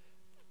Lives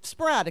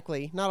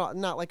sporadically, not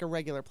like a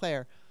regular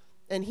player,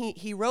 and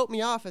he wrote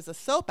me off as a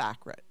soap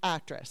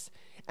actress.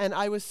 And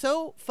I was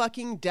so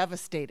fucking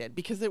devastated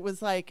because it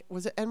was like,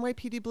 was it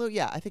NYPD Blue?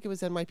 Yeah, I think it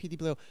was NYPD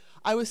Blue.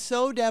 I was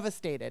so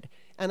devastated,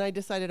 and I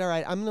decided, all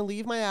right, I'm going to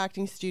leave my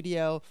acting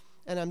studio,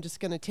 and I'm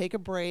just going to take a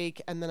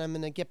break, and then I'm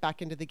going to get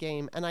back into the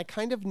game. And I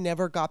kind of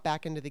never got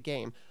back into the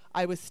game.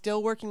 I was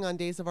still working on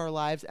Days of Our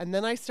Lives, and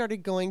then I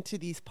started going to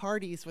these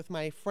parties with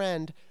my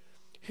friend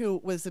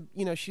who was,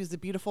 she was a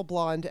beautiful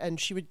blonde, and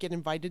she would get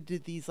invited to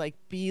these like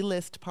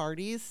B-list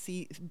parties,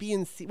 B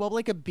and C, well,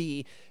 like a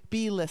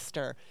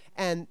B-lister.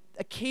 And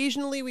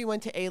occasionally we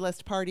went to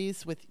A-list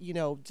parties with,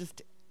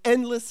 just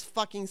endless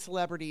fucking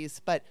celebrities.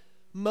 But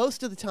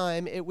most of the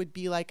time it would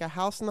be like a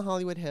house in the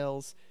Hollywood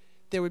Hills.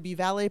 There would be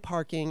valet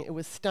parking. It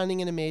was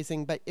stunning and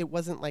amazing, but it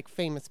wasn't like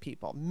famous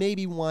people.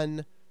 Maybe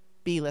one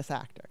B-list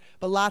actor,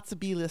 but lots of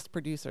B-list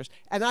producers.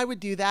 And I would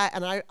do that,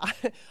 and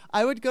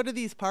I would go to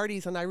these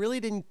parties, and I really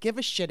didn't give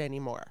a shit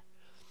anymore.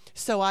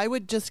 So I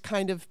would just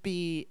kind of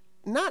be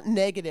not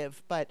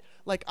negative, but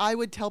like I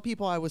would tell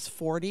people I was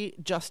 40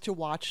 just to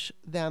watch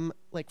them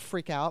like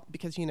freak out,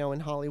 because in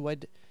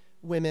Hollywood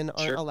women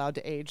aren't allowed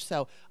to age.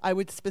 So I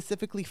would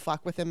specifically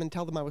fuck with them and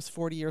tell them I was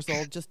 40 years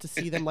old just to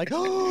see them like,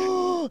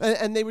 oh,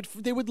 and they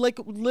would like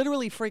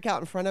literally freak out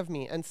in front of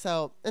me. And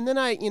then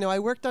I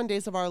worked on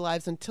Days of Our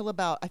Lives until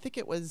about, I think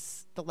it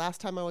was the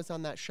last time I was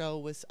on that show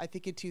was, I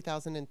think in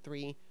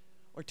 2003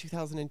 or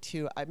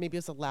 2002. Maybe it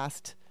was the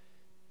last,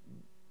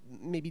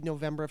 maybe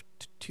November of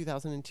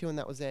 2002, and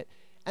that was it.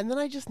 And then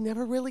I just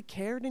never really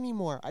cared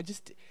anymore.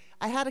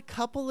 I had a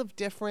couple of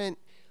different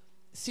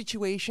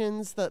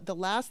situations. The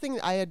last thing,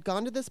 I had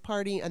gone to this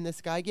party and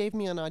this guy gave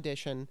me an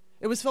audition.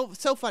 It was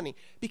so funny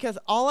because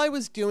all I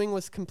was doing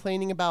was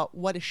complaining about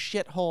what a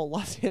shithole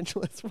Los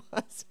Angeles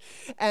was.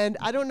 And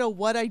I don't know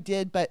what I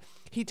did, but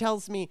he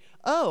tells me,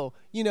 oh,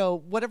 you know,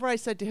 whatever I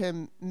said to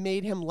him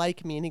made him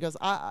like me. And he goes,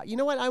 you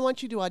know what? I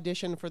want you to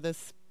audition for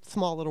this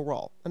small little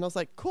role. And I was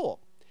like, cool.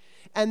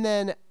 And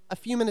then a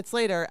few minutes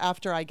later,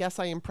 after I guess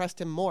I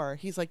impressed him more,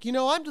 he's like, you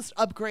know, I'm just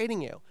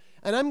upgrading you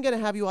and I'm going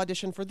to have you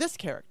audition for this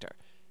character.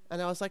 And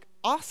I was like,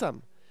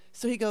 awesome.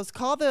 So he goes,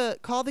 call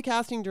the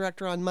casting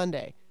director on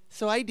Monday.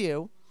 So I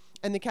do,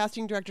 and the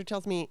casting director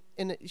tells me,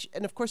 and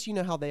of course you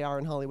know how they are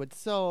in Hollywood,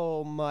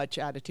 so much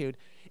attitude.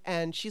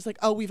 And she's like,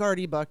 "Oh, we've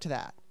already booked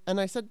that." And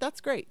I said,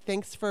 "That's great.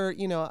 Thanks for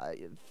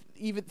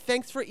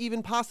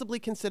even possibly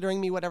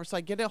considering me, whatever." So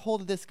I get a hold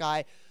of this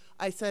guy.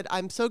 I said,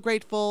 "I'm so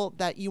grateful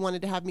that you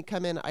wanted to have me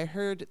come in. I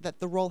heard that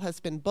the role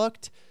has been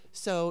booked.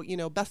 So, you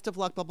know, best of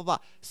luck, blah, blah, blah."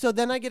 So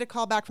then I get a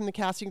call back from the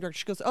casting director.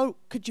 She goes, "Oh,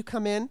 could you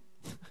come in?"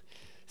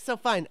 So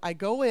fine. I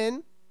go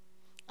in,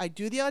 I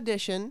do the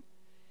audition,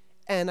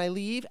 and I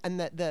leave, and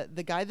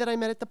the guy that I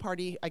met at the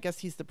party, I guess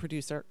he's the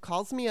producer,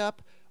 calls me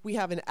up. We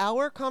have an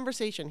hour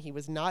conversation. He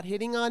was not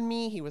hitting on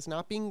me. He was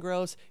not being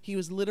gross. He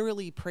was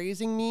literally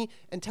praising me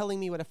and telling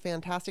me what a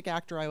fantastic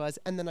actor I was,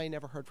 and then I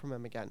never heard from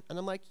him again. And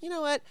I'm like, you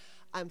know what?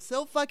 I'm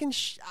so fucking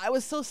I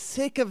was so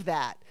sick of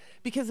that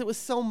because it was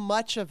so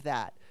much of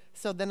that.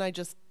 So then I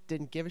just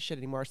didn't give a shit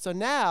anymore. So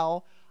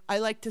now I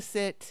like to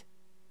sit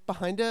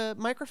behind a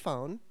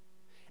microphone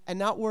and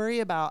not worry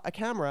about a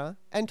camera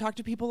and talk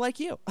to people like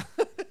you.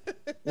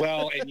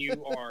 Well, and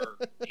you are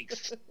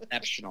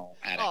exceptional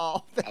at it.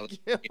 Oh, thank you.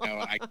 You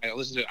know,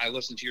 I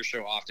listen to your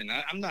show often.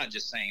 I'm not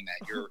just saying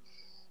that.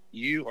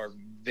 You are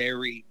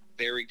very,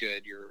 very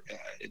good.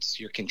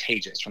 You're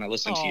contagious. When I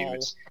listen to you,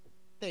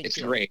 it's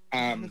great.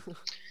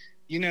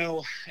 You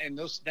know, and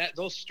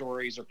those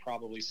stories are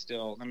probably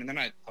still, I mean, they're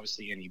not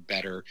obviously any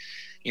better.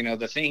 You know,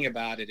 the thing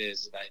about it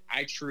is that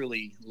I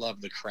truly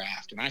love the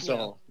craft, and I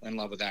fell in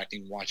love with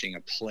acting watching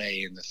a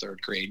play in the third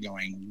grade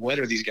going, what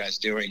are these guys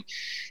doing?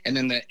 And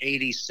then the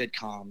 80s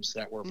sitcoms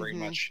that were very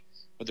much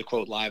with the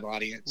quote live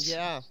audience.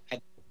 Yeah.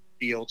 Had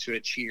feel to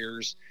it,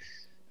 Cheers,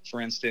 for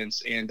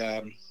instance. And,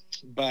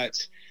 but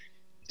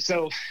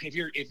so if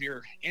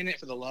you're in it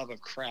for the love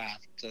of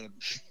craft, the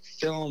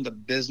film, the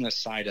business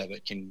side of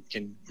it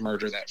can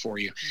murder that for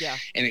you. Yeah.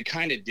 And it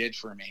kind of did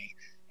for me.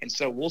 And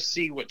so we'll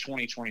see what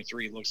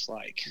 2023 looks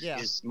like. Yeah.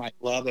 Is my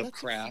love of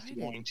craft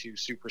going to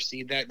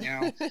supersede that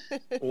now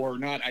or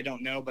not? I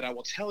don't know, but I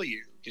will tell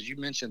you, because you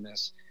mentioned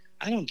this,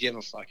 I don't give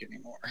a fuck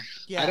anymore.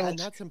 Yeah, and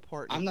that's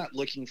important. I'm not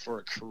looking for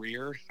a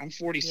career. I'm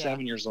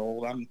 47 years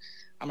old. I'm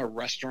a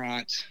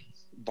restaurant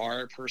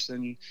bar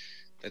person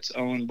that's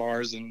owned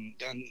bars and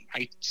done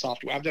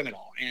software. I've done it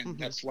all, and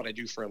that's what I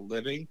do for a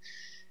living.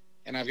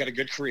 And I've got a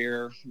good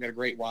career, I've got a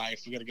great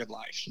wife, I've got a good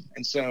life.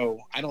 And so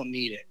I don't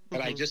need it, but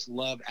I just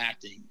love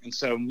acting. And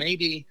so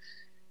maybe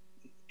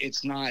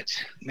it's not,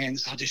 man,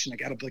 this audition, I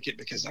got to book it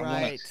because I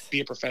want to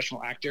be a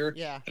professional actor.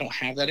 Yeah. I don't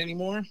have that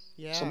anymore.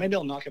 Yeah. So maybe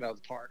I'll knock it out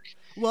of the park.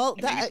 Well,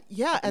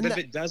 and if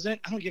it doesn't,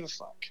 I don't give a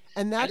fuck.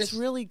 And that's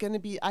really going to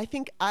be, I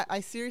think, I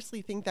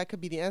seriously think that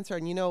could be the answer.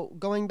 And, you know,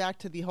 going back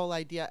to the whole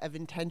idea of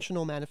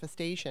intentional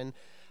manifestation,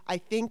 I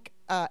think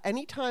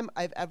anytime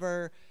I've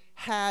ever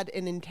had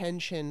an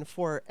intention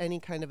for any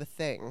kind of a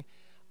thing,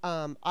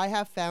 I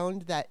have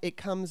found that it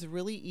comes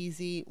really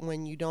easy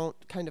when you don't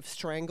kind of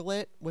strangle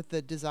it with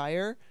the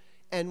desire,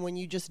 and when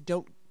you just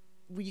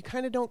you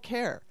kind of don't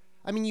care.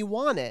 I mean, you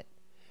want it,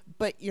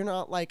 but you're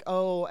not like,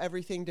 oh,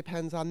 everything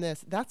depends on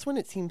this. That's when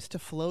it seems to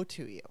flow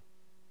to you.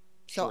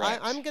 So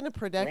I'm going to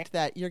predict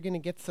that you're going to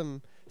get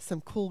some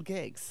cool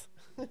gigs.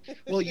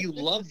 Well, you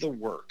love the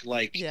work.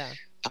 Like,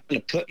 I'm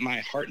going to put my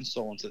heart and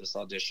soul into this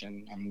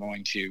audition. I'm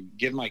going to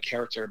give my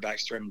character a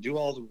backstory and do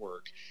all the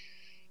work.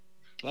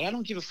 But I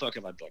don't give a fuck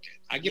if I book it.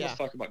 I give a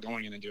fuck about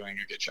going in and doing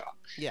a good job.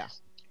 Yeah.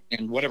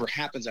 And whatever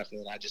happens after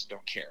that, I just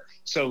don't care.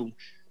 So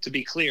to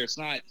be clear, it's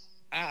not,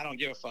 I don't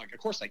give a fuck. Of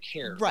course I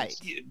care. Right.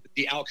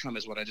 The outcome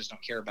is what I just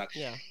don't care about.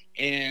 Yeah.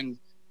 And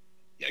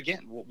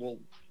again,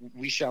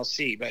 we shall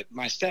see. But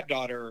my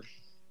stepdaughter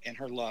and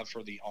her love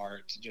for the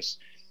art just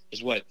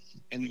is what,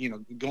 and, you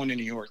know, going to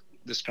New York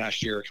this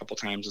past year a couple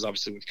times is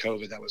obviously with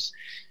COVID. That was,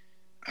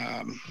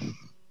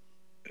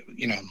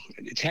 you know,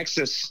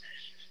 Texas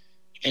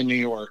and New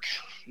York,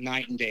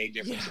 night and day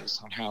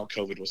differences on how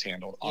COVID was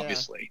handled,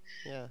 obviously.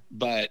 Yeah.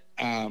 But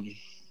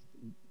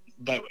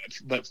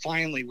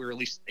finally, we were at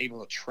least able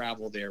to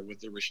travel there with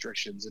the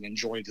restrictions and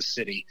enjoy the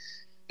city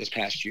this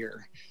past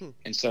year.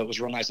 And so it was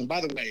real nice. And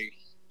by the way,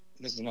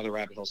 this is another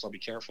rabbit hole, so I'll be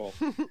careful.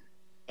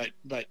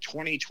 but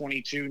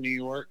 2022 New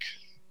York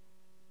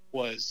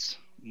was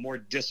more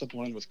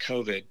disciplined with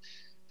COVID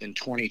than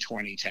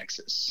 2020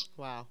 Texas.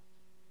 Wow.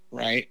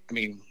 Right? I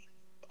mean,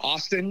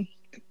 Austin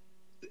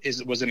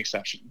was an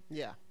exception.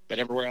 Yeah. But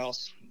everywhere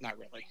else, not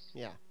really.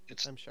 Yeah.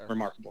 It's I'm sure.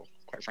 remarkable,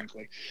 quite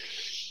frankly.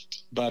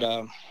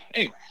 But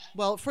anyway.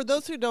 Well, for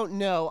those who don't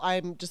know, I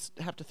just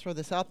have to throw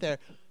this out there.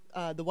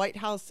 the White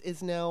House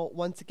is now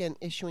once again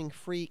issuing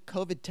free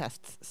COVID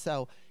tests.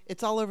 So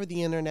it's all over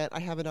the internet. I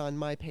have it on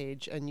my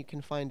page, and you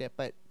can find it.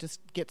 But just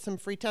get some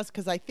free tests,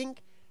 because I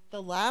think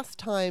the last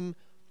time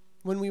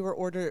when we were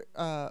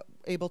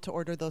able to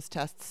order those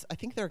tests, I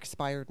think they're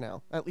expired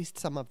now. At least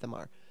some of them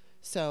are.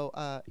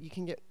 So you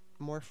can get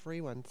more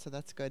free ones. So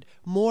that's good.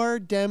 More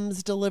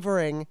Dems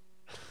delivering.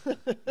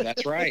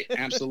 That's right.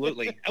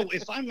 Absolutely. Oh,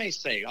 if I may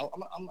say,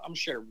 I'm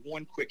share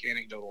one quick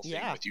anecdotal thing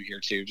with you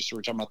here too. Just so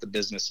we're talking about the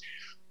business.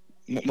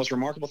 Most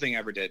remarkable thing I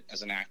ever did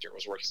as an actor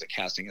was work as a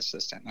casting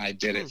assistant. I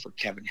did it for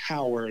Kevin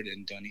Howard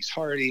and Denise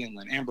Hardy and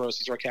Lynn Ambrose.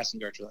 These are our casting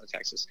directors out of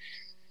Texas.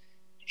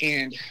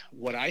 And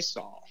what I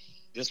saw,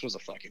 this was a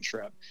fucking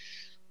trip,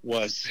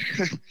 was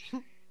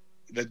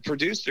the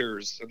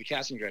producers or the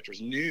casting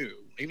directors knew,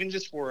 even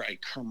just for a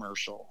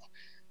commercial,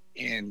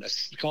 and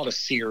called a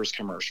Sears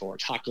commercial or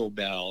Taco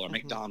Bell or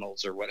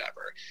McDonald's or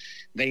whatever,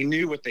 they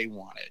knew what they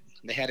wanted.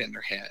 They had it in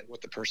their head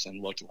what the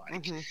person looked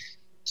like.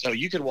 So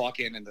you could walk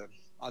in and the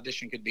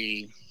audition could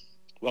be,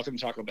 "Welcome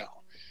to Taco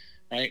Bell,"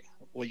 right?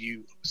 Well,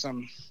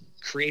 some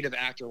creative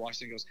actor walks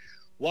in and goes,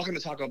 "Welcome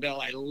to Taco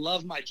Bell. I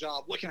love my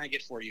job. What can I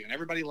get for you?" And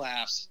everybody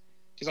laughs,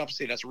 because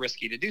obviously that's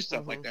risky to do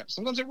stuff like that.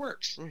 Sometimes it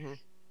works.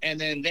 And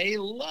then they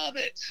love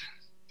it.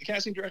 The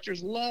casting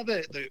directors love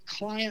it. The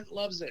client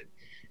loves it.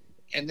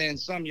 And then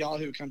some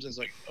yahoo comes in and is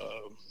like,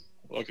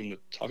 "Welcome to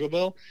Taco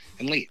Bell,"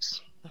 and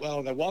leaves.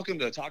 Well, the "Welcome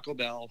to Taco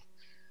Bell"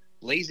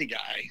 lazy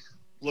guy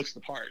looks the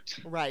part.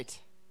 Right.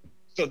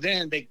 So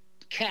then they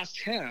cast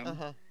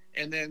him,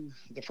 and then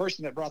the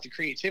person that brought the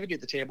creativity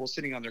at the table is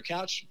sitting on their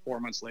couch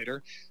 4 months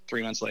later,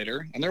 3 months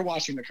later, and they're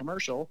watching the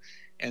commercial,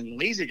 and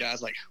lazy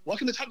guy's like,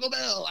 "Welcome to Taco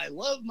Bell. I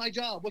love my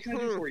job. What can I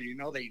do for you?" You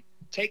know, they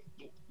take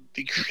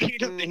the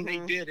creative thing they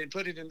did and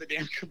put it in the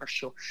damn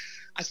commercial.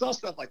 I saw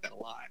stuff like that a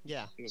lot.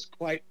 Yeah. It was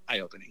quite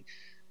eye-opening.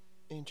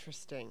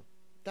 Interesting.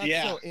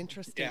 That's so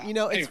interesting. Yeah. You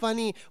know, it's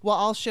funny. Well,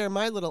 I'll share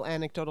my little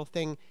anecdotal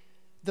thing.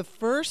 The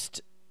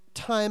first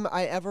time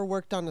I ever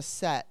worked on a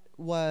set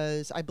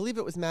was, I believe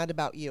it was Mad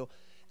About You.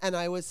 And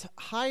I was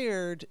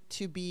hired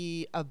to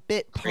be a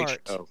bit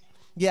part.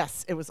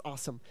 Yes, it was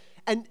awesome.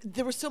 And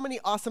there were so many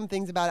awesome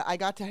things about it. I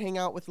got to hang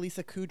out with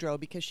Lisa Kudrow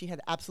because she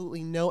had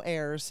absolutely no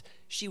airs.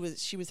 She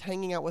was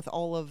hanging out with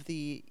all of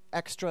the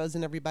extras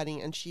and everybody,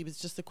 and she was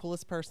just the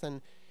coolest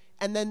person.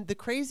 And then the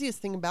craziest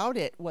thing about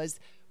it was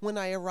when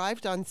I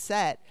arrived on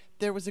set,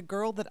 there was a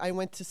girl that I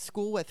went to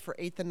school with for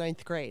 8th and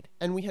 9th grade,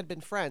 and we had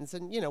been friends.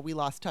 And, you know, we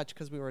lost touch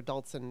because we were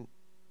adults and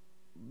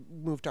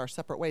moved our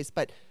separate ways.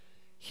 But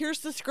here's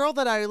this girl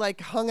that I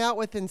hung out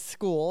with in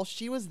school.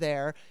 She was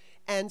there.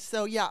 And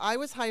so, yeah, I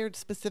was hired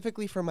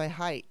specifically for my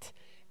height.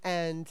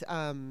 And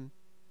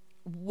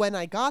when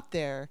I got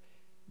there,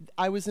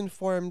 I was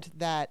informed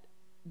that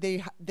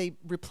they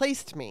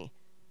replaced me.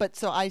 But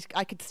so I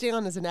could stay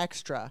on as an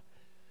extra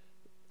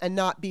and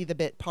not be the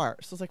bit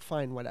part. So I was like,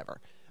 fine,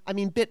 whatever. I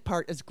mean, bit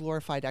part is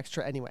glorified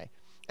extra anyway.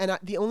 And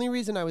the only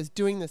reason I was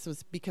doing this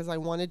was because I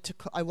wanted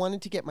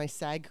to get my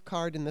SAG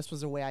card, and this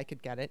was a way I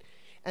could get it.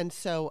 And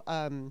so,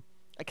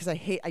 because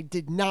I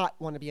did not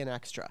want to be an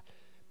extra.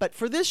 But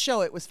for this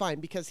show, it was fine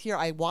because here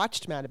I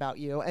watched Mad About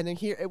You, and then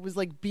here it was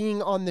like being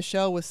on the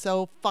show was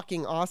so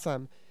fucking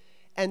awesome.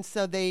 And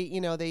so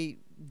they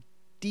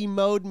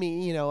demoted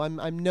me,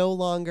 I'm no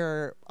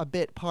longer a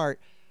bit part,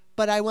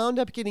 but I wound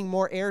up getting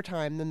more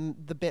airtime than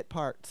the bit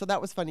part. So that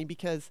was funny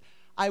because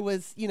I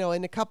was, in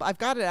a couple, I've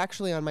got it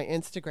actually on my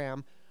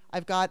Instagram.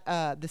 I've got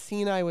the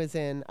scene I was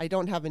in. I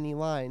don't have any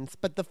lines,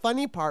 but the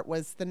funny part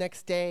was the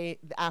next day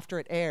after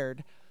it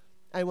aired,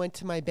 I went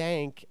to my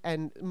bank,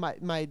 and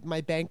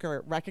my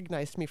banker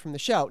recognized me from the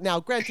show. Now,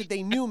 granted,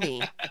 they knew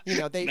me.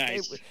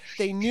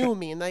 They knew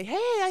me, and hey,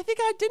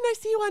 didn't I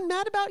see you on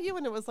Mad About You?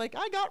 And it was like,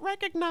 I got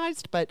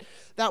recognized, but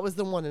that was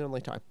the one and only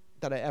time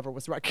that I ever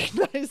was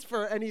recognized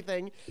for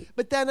anything.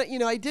 But then,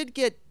 I did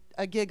get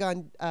a gig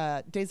on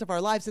Days of Our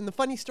Lives, and the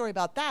funny story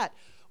about that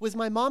was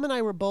my mom and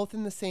I were both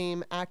in the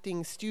same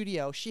acting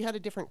studio. She had a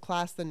different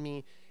class than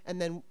me, and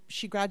then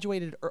she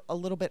graduated a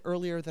little bit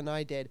earlier than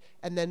I did,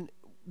 and then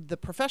the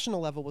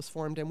professional level was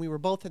formed, and we were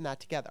both in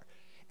that together.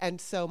 And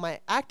so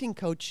my acting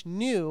coach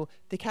knew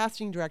the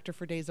casting director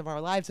for Days of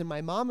Our Lives, and my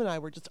mom and I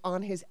were just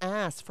on his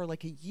ass for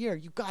like a year.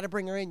 You got to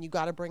bring her in. You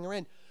got to bring her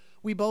in.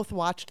 We both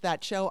watched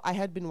that show. I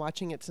had been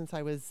watching it since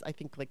I was, I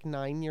think, like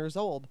 9 years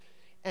old.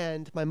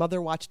 And my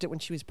mother watched it when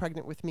she was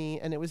pregnant with me,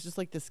 and it was just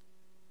like this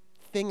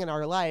thing in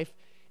our life.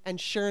 And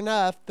sure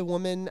enough, the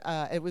woman,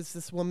 it was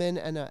this woman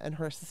and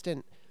her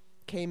assistant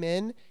came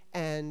in,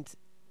 and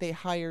they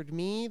hired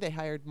me, they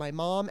hired my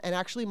mom, and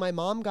actually my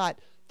mom got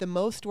the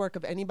most work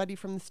of anybody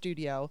from the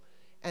studio.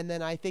 And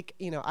then I think,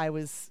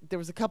 there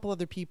was a couple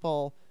other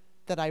people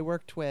that I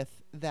worked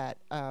with that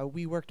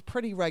we worked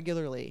pretty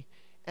regularly.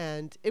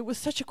 And it was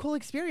such a cool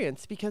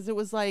experience because it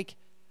was like,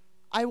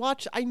 I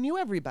knew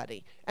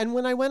everybody. And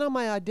when I went on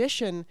my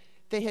audition,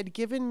 they had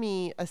given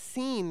me a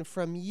scene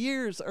from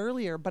years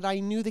earlier, but I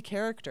knew the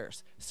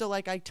characters. So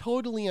I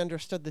totally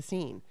understood the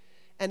scene.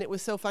 And it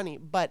was so funny.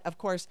 But of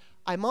course,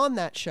 I'm on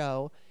that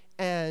show,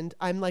 and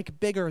I'm like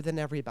bigger than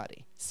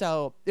everybody.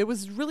 So it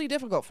was really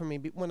difficult for me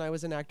when I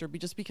was an actor,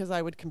 just because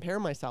I would compare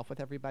myself with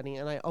everybody,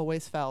 and I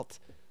always felt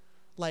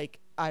like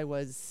I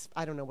was,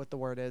 I don't know what the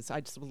word is,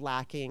 I just was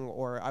lacking,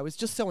 or I was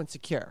just so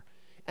insecure.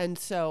 And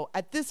so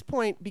at this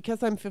point,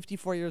 because I'm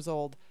 54 years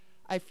old,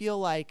 I feel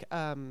like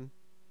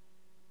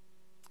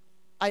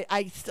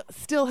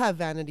still have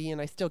vanity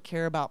and I still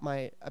care about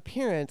my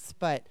appearance,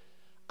 but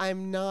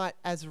I'm not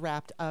as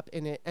wrapped up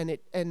in it,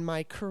 and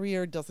my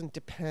career doesn't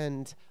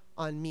depend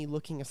on me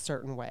looking a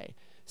certain way.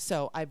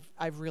 So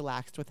I've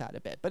relaxed with that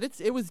a bit. But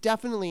it was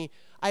definitely,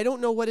 I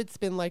don't know what it's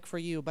been like for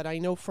you, but I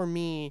know for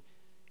me,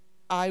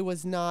 I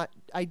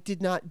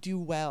did not do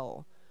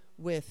well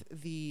with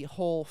the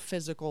whole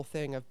physical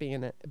thing of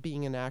being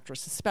an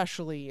actress,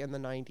 especially in the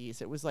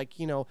 90s. It was like,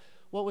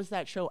 what was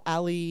that show,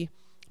 Ally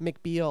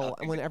McBeal,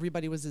 when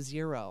everybody was a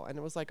zero, and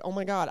it was like, oh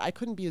my God, I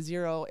couldn't be a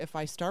zero if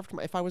I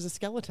if I was a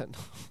skeleton.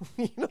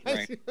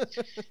 Right.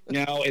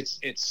 No,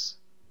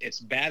 it's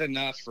bad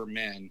enough for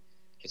men.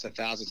 It's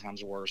 1,000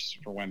 times worse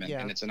for women, Yeah.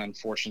 and it's an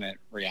unfortunate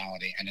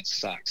reality, and it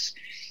sucks.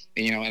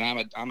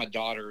 And I'm a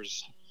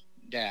daughter's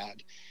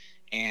dad,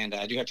 and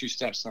I do have 2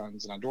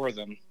 stepsons, and I adore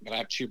them, but I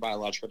have 2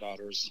 biological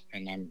daughters,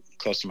 and I'm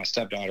close to my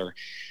stepdaughter,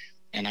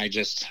 and I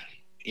just,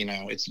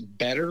 it's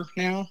better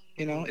now.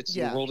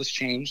 The world has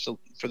changed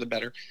for the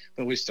better,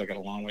 but we've still got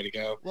a long way to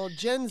go. Well,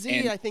 Gen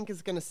Z, I think,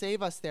 is going to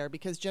save us there,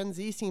 because Gen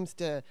Z seems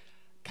to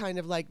kind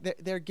of like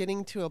they're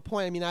getting to a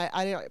point. I mean,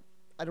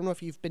 I don't know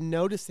if you've been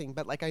noticing,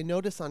 but like I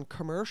notice on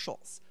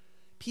commercials,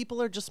 people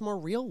are just more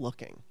real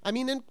looking. I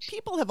mean, and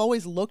people have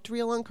always looked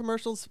real on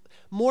commercials,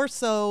 more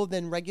so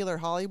than regular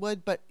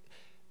Hollywood, but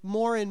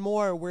more and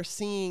more we're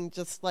seeing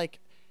just like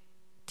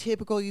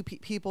typical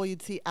people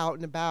you'd see out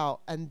and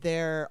about, and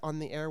they're on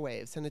the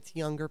airwaves, and it's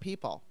younger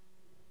people.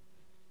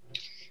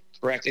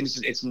 Correct. And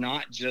it's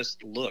not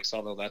just looks,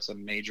 although that's a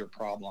major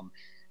problem.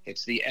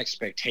 It's the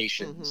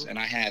expectations. And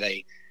I had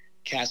a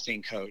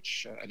casting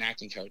coach, an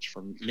acting coach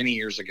from many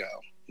years ago,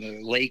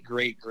 the late,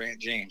 great Grant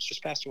James,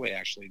 just passed away,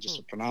 actually, just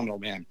a phenomenal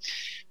man.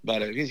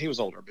 But he was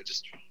older, but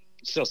just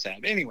still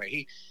sad. But anyway,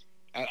 he,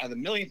 the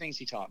million things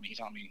he taught me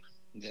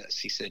this.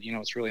 He said,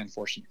 it's really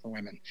unfortunate for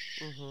women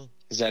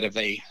is that if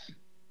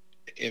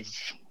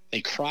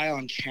they cry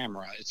on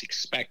camera, it's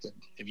expected.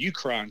 If you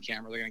cry on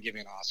camera, they're going to give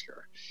you an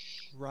Oscar.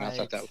 Right. And I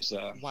thought that was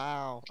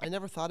wow. I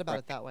never thought about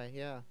it that way.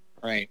 Yeah.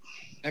 Right.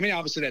 I mean,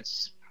 obviously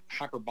that's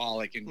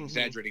hyperbolic and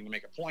exaggerating to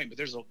make a point, but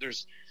there's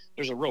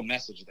a real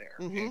message there.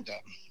 And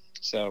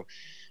so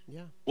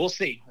yeah, we'll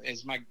see.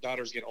 As my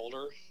daughters get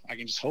older, I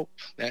can just hope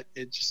that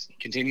it just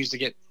continues to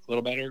get a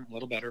little better.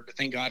 But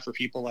thank God for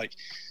people like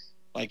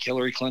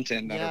Hillary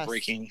Clinton that are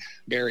breaking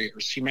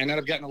barriers. She may not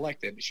have gotten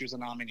elected, but she was a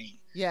nominee.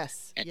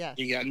 Yes. And yes.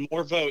 She got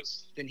more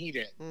votes than he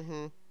did.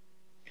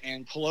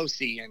 And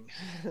Pelosi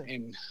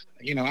and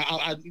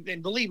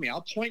and believe me,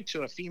 I'll point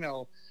to a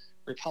female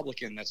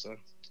Republican that's a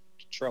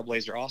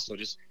trailblazer also.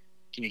 Just,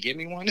 can you give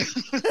me one?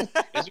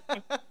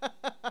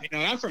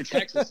 I'm from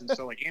Texas, and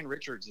so like Ann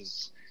Richards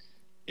is,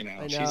 I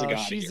know, she's a god.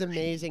 She's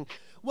amazing.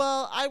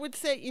 Well, I would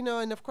say,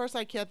 and of course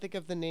I can't think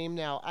of the name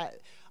now.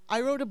 I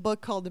wrote a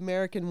book called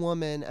American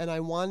Woman, and I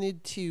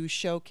wanted to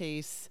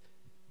showcase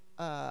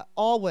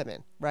all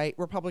women, right?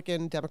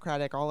 Republican,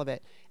 Democratic, all of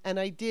it. And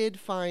I did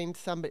find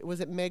somebody, was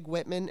it Meg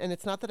Whitman? And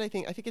it's not that I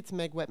think it's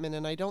Meg Whitman,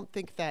 and I don't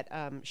think that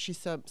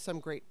she's some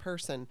great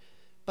person,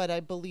 but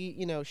I believe,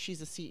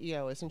 she's a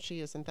CEO, isn't she?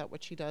 Isn't that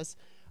what she does?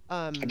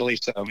 I believe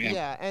so, yeah.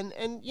 Yeah,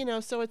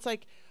 and so it's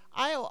like,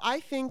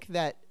 I think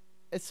that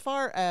as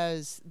far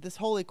as this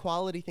whole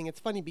equality thing, it's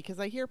funny because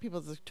I hear people,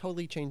 it's a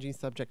totally changing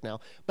subject now,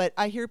 but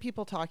I hear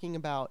people talking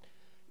about,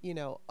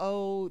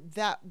 oh,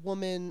 that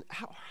woman,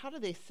 how do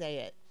they say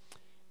it?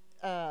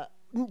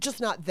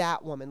 Just not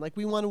that woman. Like,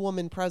 we want a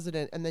woman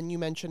president, and then you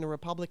mention a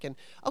Republican.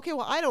 Okay,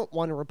 well, I don't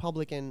want a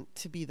Republican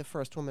to be the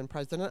first woman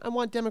president. I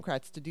want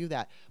Democrats to do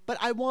that. But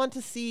I want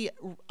to see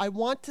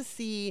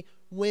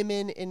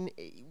women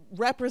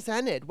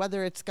represented,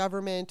 whether it's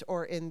government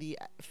or in the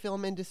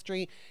film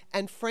industry.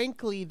 And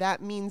frankly,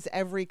 that means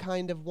every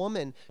kind of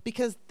woman,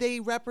 because they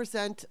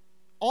represent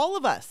all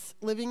of us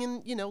living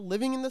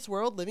in this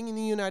world, living in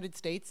the United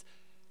States.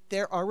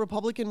 There are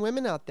Republican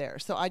women out there.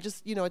 So I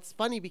just, it's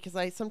funny because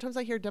sometimes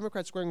I hear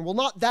Democrats going, well,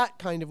 not that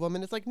kind of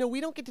woman. It's like, no, we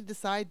don't get to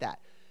decide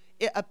that.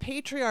 A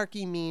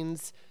patriarchy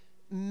means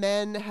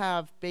men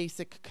have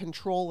basic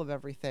control of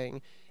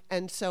everything.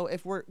 And so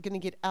if we're going to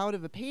get out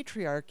of a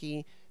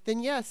patriarchy,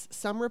 then yes,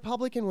 some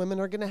Republican women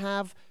are going to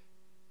have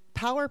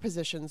power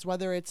positions,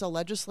 whether it's a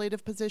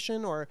legislative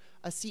position or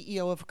a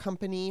CEO of a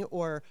company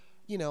or,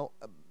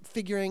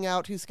 figuring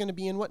out who's going to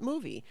be in what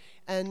movie.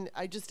 And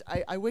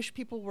I wish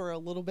people were a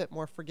little bit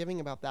more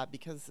forgiving about that,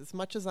 because as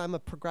much as I'm a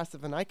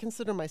progressive, and I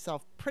consider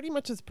myself pretty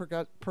much as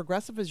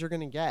progressive as you're going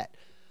to get,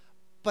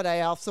 but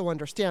I also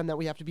understand that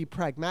we have to be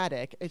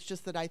pragmatic. It's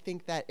just that I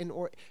think that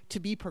to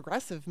be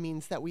progressive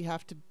means that we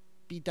have to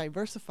be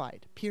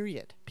diversified,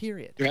 period.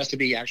 There has to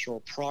be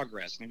actual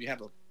progress. And if you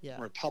have a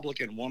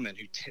Republican woman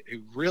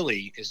who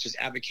really is just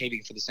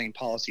advocating for the same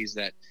policies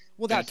that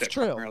that's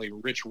true, primarily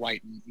rich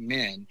white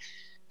men,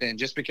 then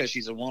just because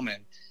she's a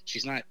woman,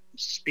 she's not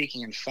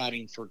speaking and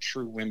fighting for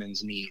true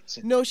women's needs.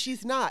 No,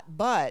 she's not.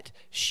 But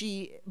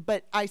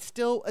I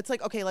still, it's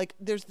like, okay, like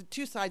there's the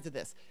two sides of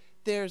this.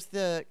 There's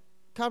the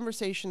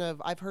conversation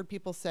of, I've heard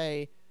people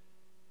say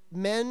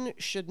men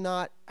should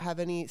not have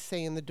any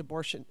say in the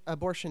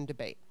abortion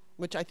debate,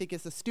 which I think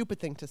is a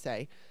stupid thing to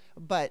say.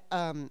 But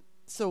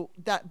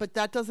but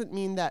that doesn't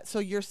mean that. So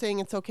you're saying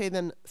it's okay,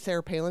 then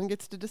Sarah Palin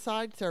gets to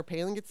decide. Sarah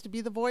Palin gets to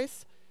be the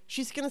voice.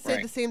 She's going to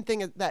say the same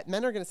thing that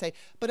men are going to say.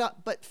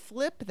 But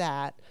flip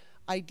that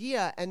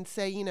idea and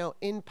say,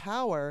 in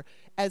power,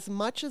 as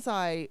much as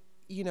I,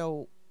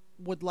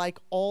 would like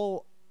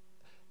all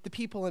the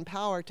people in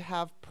power to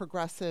have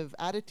progressive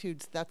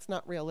attitudes, that's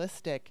not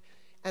realistic.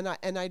 And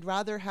I'd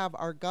rather have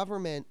our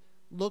government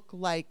look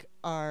like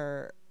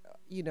our,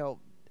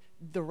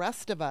 the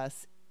rest of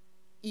us,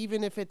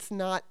 even if it's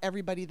not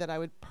everybody that I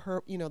would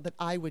that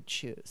I would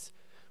choose.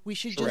 We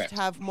should just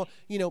have more,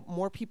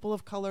 more people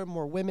of color,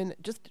 more women,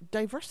 just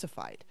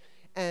diversified.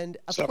 And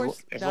of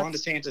course, if Ron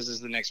DeSantis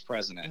is the next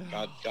president,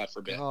 God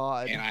forbid,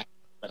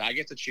 but I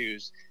get to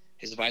choose,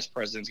 his vice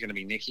president is going to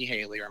be Nikki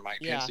Haley or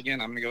Mike Pence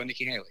again. I'm going to go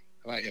Nikki Haley.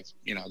 If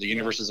the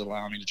universe is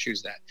allowing me to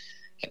choose that.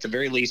 At the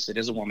very least, it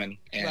is a woman,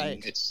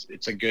 and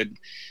it's a good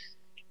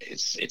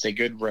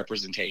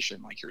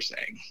representation, like you're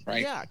saying,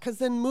 right? Yeah, because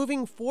then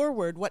moving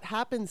forward, what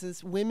happens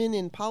is women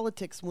in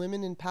politics,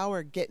 women in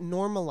power get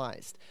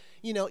normalized.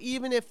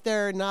 Even if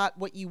they're not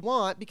what you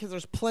want, because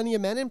there's plenty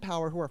of men in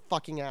power who are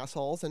fucking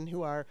assholes and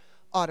who are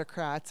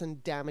autocrats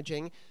and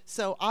damaging.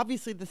 So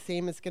obviously the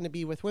same is going to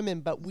be with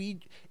women. But we,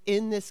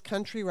 in this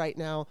country right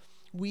now,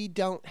 we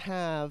don't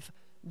have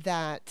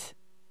that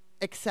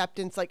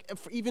acceptance. Like,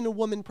 for even a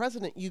woman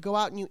president, you go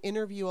out and you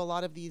interview a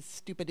lot of these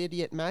stupid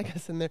idiot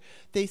maggots, and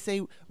they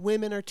say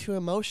women are too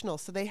emotional.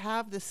 So they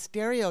have this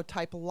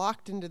stereotype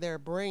locked into their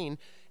brain.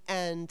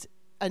 And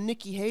a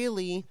Nikki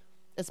Haley,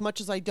 as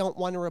much as I don't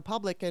want a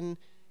Republican,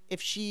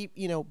 if she,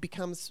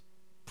 becomes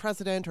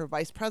president or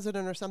vice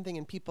president or something,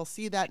 and people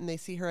see that and they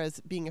see her as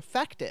being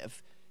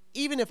effective,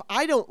 even if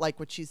I don't like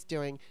what she's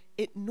doing,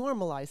 it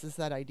normalizes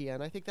that idea.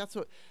 And I think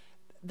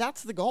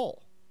that's the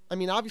goal. I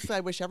mean, obviously, I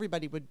wish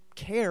everybody would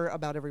care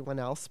about everyone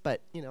else,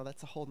 but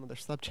that's a whole nother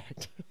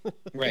subject.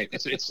 Right.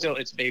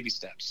 It's baby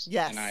steps.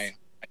 Yes. And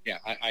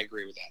I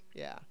agree with that.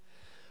 Yeah.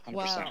 100%.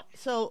 Wow.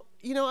 So,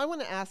 I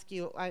want to ask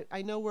you,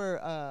 I know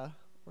we're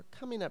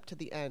coming up to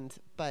the end,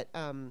 but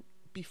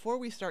before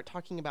we start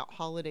talking about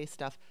holiday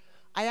stuff,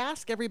 I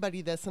ask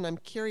everybody this, and I'm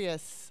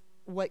curious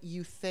what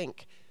you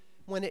think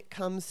when it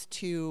comes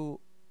to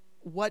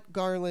what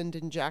Garland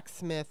and Jack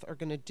Smith are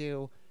going to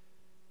do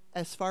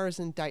as far as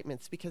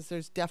indictments, because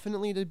there's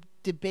definitely a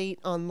debate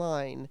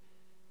online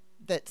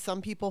that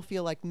some people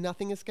feel like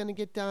nothing is going to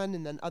get done,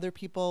 and then other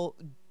people,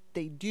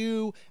 they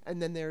do,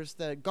 and then there's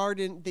the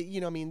garden,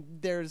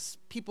 there's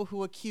people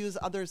who accuse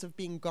others of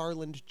being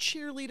Garland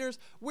cheerleaders.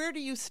 Where do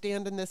you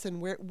stand in this,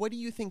 and what do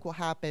you think will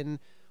happen,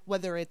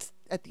 whether it's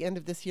at the end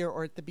of this year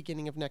or at the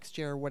beginning of next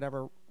year or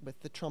whatever, with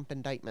the Trump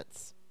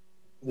indictments?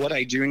 What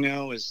I do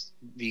know is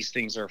these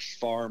things are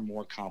far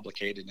more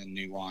complicated and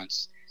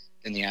nuanced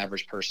than the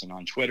average person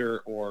on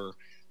Twitter or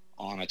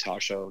on a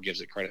talk show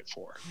gives it credit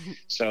for.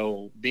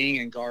 So being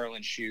in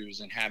Garland's shoes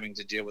and having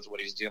to deal with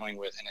what he's dealing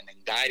with, and then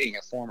indicting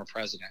a former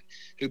president,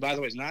 who, by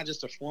the way, is not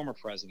just a former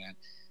president,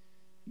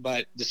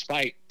 but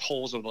despite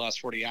polls over the last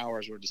 40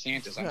 hours where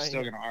DeSantis, I'm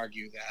still going to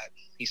argue that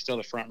he's still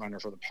the front runner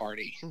for the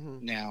party.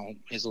 Mm-hmm. Now,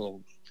 his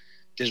little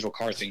digital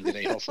car thing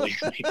today, hopefully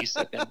maybe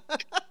set that,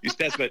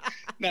 but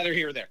neither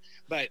here or there.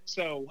 But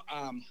so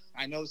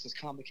I know this is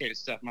complicated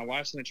stuff. My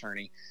wife's an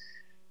attorney.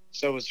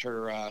 So is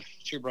her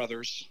two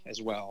brothers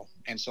as well.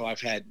 And so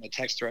I've had a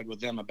text thread with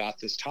them about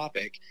this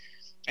topic.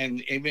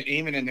 And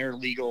even in their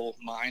legal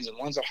minds, and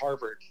one's a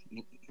Harvard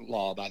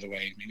law, by the way.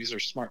 I mean, these are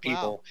smart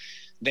people.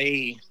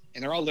 Wow.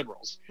 And they're all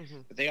liberals,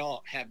 but they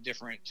all have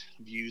different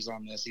views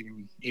on this,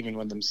 even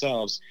with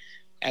themselves.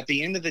 At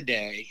the end of the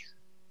day,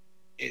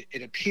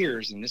 it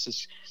appears, and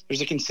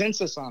there's a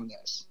consensus on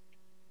this.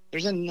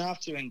 There's enough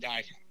to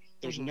indict him.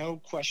 There's no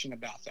question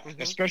about that,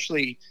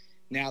 especially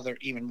now that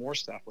even more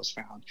stuff was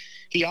found.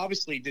 He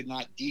obviously did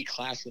not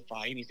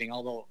declassify anything,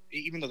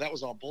 even though that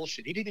was all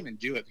bullshit. He didn't even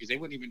do it because they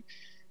wouldn't even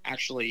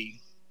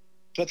actually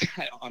put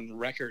that on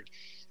record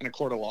in a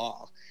court of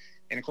law.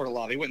 In a court of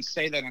law, they wouldn't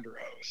say that under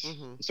oath.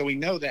 So we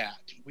know that.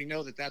 We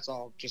know that that's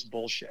all just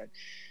bullshit.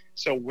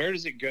 So where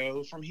does it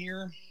go from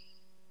here?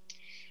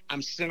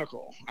 I'm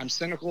cynical. I'm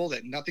cynical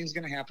that nothing's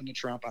going to happen to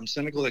Trump. I'm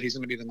cynical that he's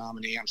going to be the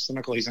nominee. I'm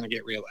cynical he's going to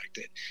get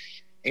reelected.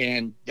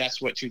 And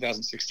that's what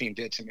 2016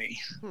 did to me.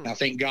 Now,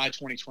 thank God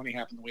 2020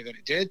 happened the way that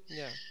it did.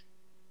 Yeah.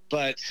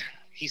 But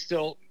he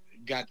still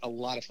got a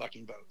lot of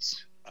fucking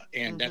votes.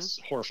 And that's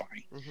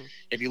horrifying.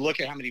 If you look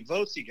at how many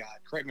votes he got,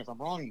 correct me if I'm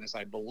wrong in this,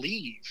 I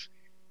believe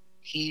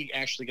he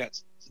actually got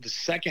the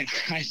second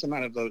highest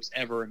amount of votes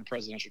ever in a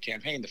presidential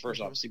campaign. The first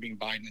obviously being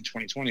Biden in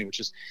 2020, which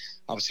is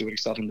obviously what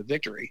excelled him to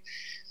victory.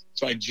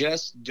 So I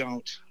just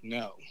don't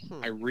know.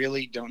 I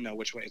really don't know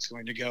which way it's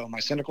going to go. My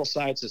cynical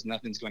side says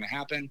nothing's going to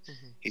happen.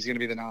 He's going to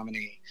be the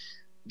nominee.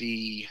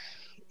 The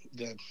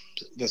the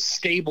the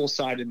stable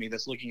side of me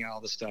that's looking at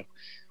all this stuff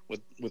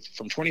with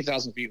from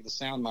 20,000 feet with a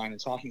sound mind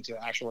and talking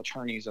to actual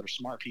attorneys that are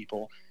smart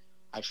people,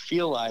 I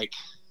feel like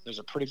there's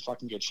a pretty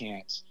fucking good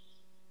chance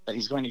that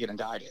he's going to get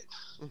indicted.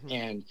 Mm-hmm.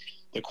 And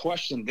the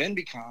question then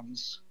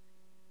becomes,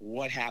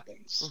 what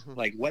happens? Mm-hmm.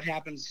 Like, what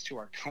happens to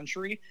our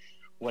country?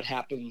 What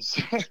happens?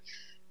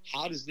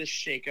 How does this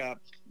shake up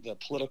the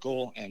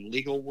political and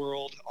legal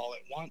world all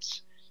at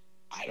once?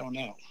 I don't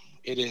know.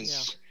 It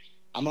is... Yeah.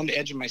 I'm on the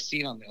edge of my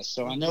seat on this.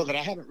 So I know that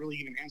I haven't really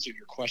even answered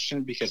your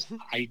question because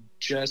I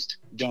just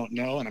don't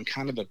know. And I'm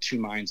kind of of two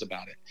minds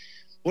about it.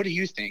 What do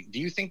you think? Do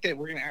you think that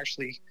we're going to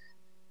actually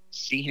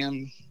see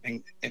him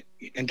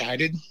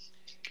indicted?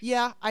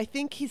 Yeah, I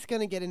think he's going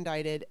to get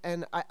indicted.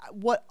 And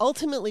what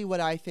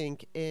I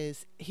think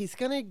is he's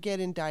going to get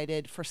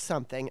indicted for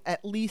something,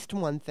 at least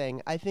one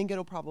thing. I think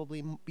it'll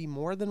probably be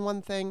more than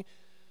one thing,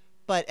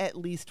 but at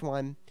least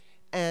one.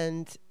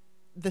 And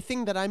the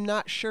thing that I'm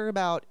not sure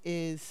about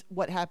is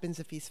what happens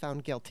if he's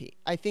found guilty.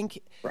 I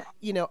think,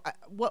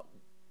 what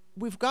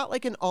we've got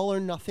like an all or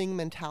nothing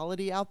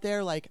mentality out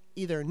there, like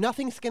either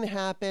nothing's going to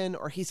happen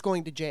or he's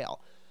going to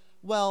jail.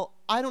 Well,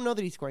 I don't know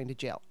that he's going to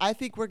jail. I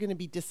think we're going to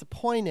be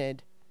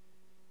disappointed.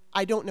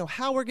 I don't know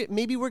how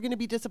maybe we're going to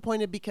be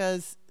disappointed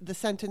because the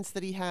sentence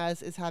that he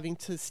has is having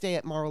to stay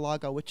at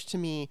Mar-a-Lago, which to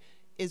me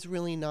is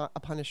really not a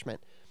punishment.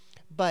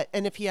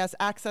 And if he has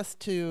access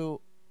to,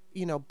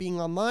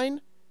 being online,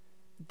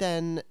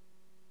 then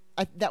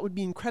that would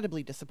be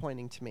incredibly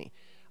disappointing to me.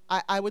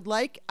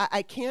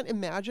 I can't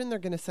imagine they're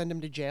going to send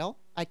him to jail.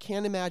 I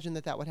can't imagine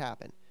that would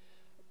happen.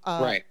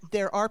 Right.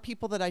 There are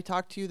people that I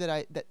talk to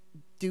that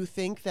do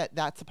think that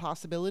that's a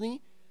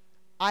possibility.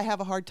 I have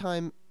a hard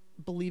time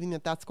believing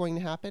that that's going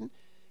to happen,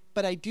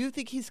 but I do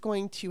think he's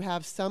going to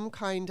have some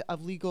kind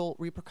of legal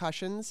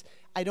repercussions.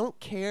 I don't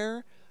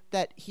care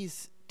that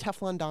he's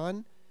Teflon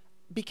Don,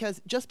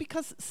 because just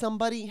because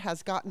somebody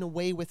has gotten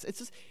away with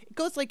it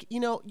goes like,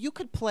 you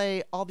could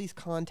play all these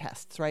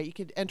contests, right? You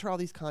could enter all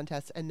these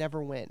contests and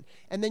never win.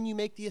 And then you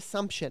make the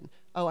assumption,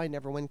 oh, I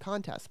never win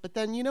contests. But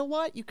then you know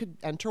what? You could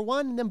enter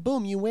one and then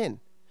boom, you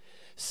win.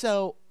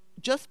 So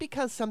just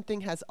because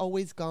something has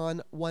always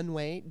gone one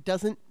way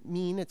doesn't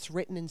mean it's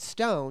written in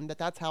stone that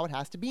that's how it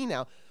has to be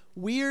now.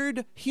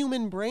 Weird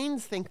human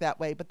brains think that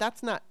way, but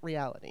that's not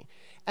reality.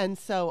 And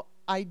so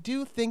I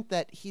do think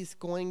that he's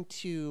going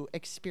to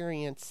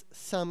experience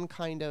some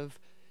kind of,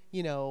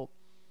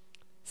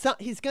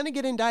 he's going to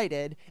get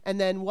indicted, and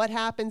then what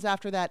happens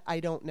after that, I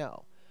don't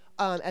know.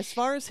 As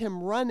far as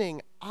him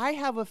running, I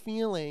have a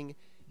feeling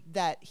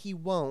that he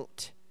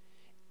won't.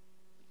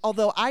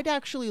 Although I'd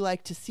actually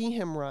like to see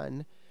him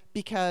run,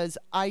 because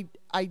I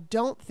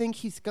don't think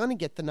he's going to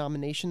get the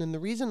nomination. And the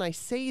reason I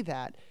say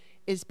that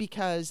is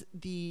because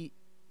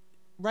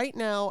right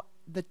now,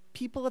 the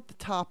people at the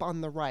top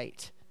on the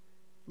right,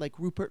 like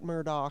Rupert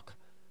Murdoch,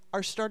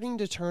 are starting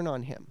to turn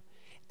on him.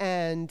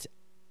 And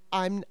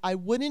I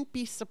wouldn't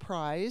be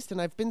surprised,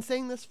 and I've been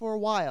saying this for a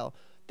while,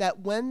 that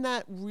when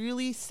that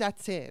really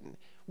sets in,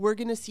 we're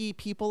going to see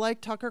people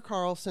like Tucker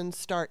Carlson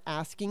start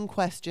asking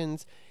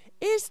questions.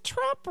 Is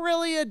Trump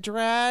really a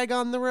drag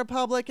on the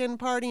Republican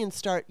Party? And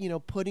start,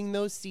 putting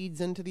those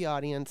seeds into the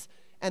audience.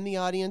 And the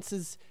audience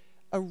is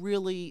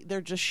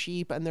they're just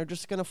sheep, and they're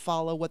just going to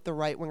follow what the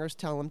right-wingers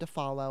tell them to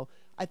follow.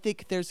 I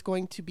think there's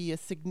going to be a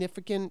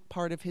significant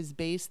part of his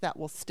base that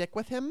will stick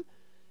with him,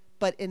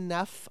 but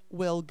enough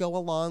will go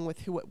along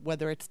with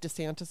whether it's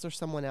DeSantis or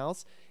someone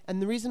else.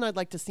 And the reason I'd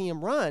like to see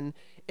him run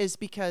is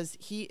because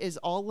he is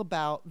all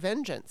about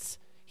vengeance.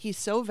 He's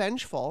so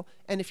vengeful,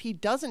 and if he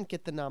doesn't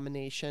get the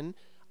nomination,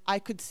 I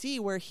could see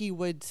where he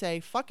would say,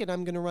 fuck it,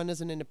 I'm going to run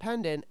as an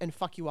independent and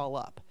fuck you all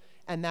up.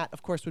 And that,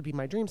 of course, would be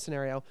my dream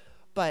scenario.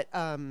 But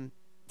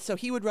so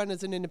he would run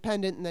as an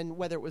independent, and then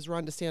whether it was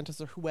Ron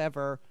DeSantis or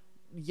whoever,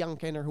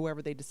 Youngkin or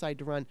whoever they decide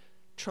to run,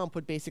 Trump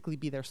would basically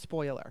be their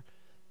spoiler.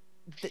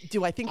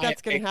 Do I think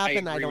that's going to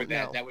happen? I don't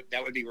know.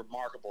 That would be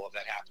remarkable if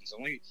that happens. The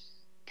only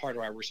part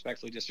where I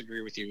respectfully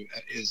disagree with you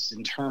is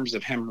in terms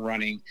of him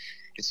running,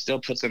 it still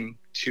puts him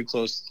too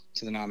close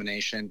to the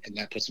nomination, and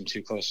that puts him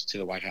too close to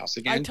the White House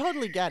again. I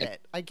totally get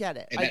it. I get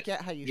it. I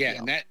get how you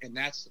feel. Yeah, and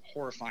that's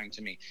horrifying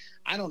to me.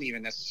 I don't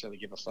even necessarily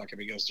give a fuck if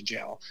he goes to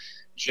jail.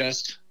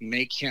 Just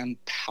make him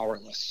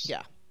powerless.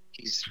 Yeah.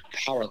 He's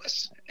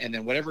powerless. And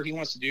then whatever he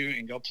wants to do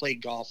and go play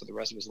golf for the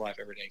rest of his life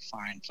every day,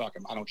 fine, fuck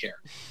him. I don't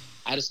care.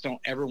 I just don't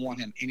ever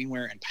want him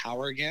anywhere in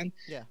power again.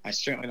 Yeah. I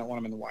certainly don't want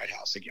him in the White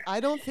House again. I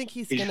don't think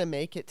he's going to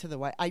make it to the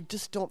White. I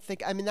just don't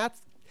think. I mean,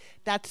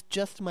 that's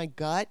just my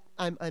gut.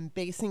 I'm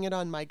basing it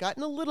on my gut,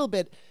 and a little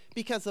bit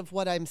because of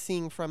what I'm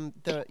seeing from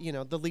the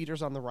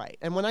leaders on the right.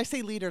 And when I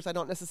say leaders, I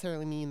don't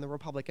necessarily mean the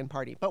Republican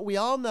Party, but we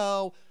all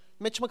know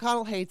Mitch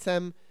McConnell hates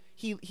him.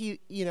 He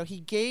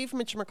gave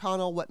Mitch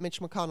McConnell what Mitch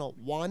McConnell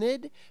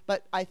wanted,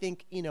 but I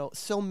think,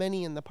 so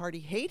many in the party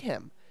hate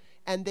him,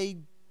 and they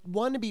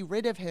want to be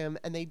rid of him,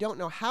 and they don't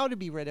know how to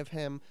be rid of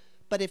him.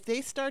 But if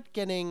they start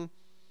getting,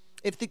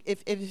 if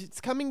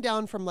it's coming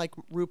down from like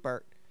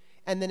Rupert,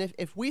 and then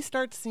if we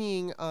start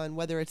seeing on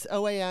whether it's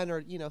OAN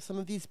or, some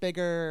of these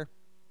bigger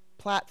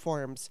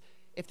platforms,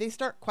 if they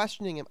start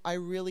questioning him, I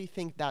really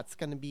think that's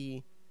going to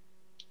be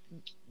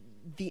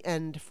the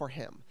end for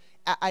him.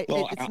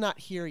 It's not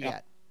here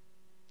yet.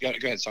 Go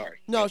ahead. Sorry.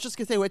 No, I was just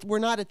going to say we're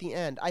not at the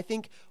end. I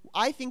think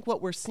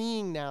what we're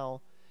seeing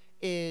now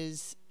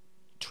is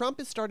Trump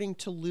is starting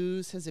to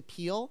lose his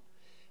appeal,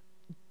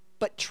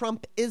 but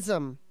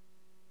Trumpism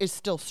is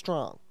still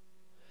strong.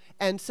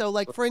 And so,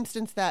 like, for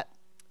instance, that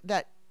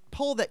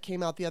poll that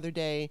came out the other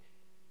day,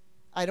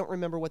 I don't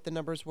remember what the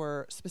numbers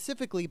were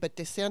specifically, but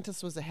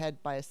DeSantis was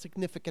ahead by a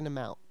significant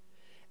amount.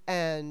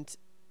 And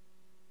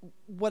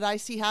what I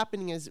see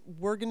happening is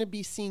we're going to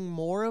be seeing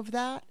more of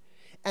that.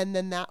 And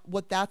then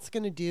what that's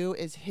going to do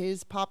is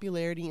his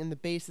popularity in the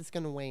base is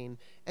going to wane.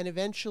 And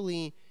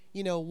eventually,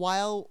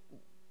 while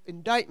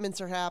indictments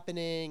are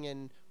happening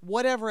and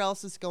whatever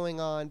else is going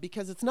on,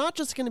 because it's not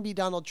just going to be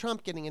Donald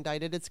Trump getting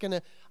indicted.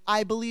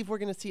 I believe we're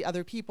going to see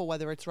other people,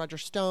 whether it's Roger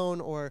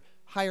Stone or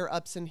higher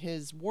ups in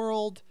his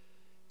world.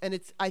 And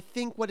I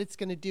think what it's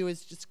going to do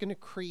is just going to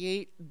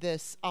create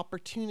this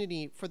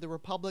opportunity for the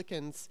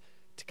Republicans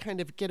to kind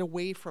of get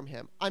away from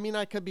him. I mean,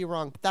 I could be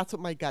wrong, but that's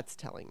what my gut's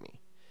telling me.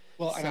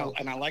 Well,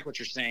 and I like what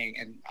you're saying,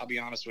 and I'll be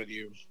honest with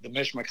you, the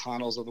Mitch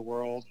McConnells of the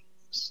world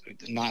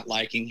not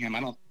liking him. I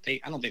don't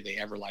think they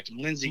ever liked him.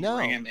 Lindsey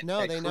Graham and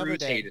Ted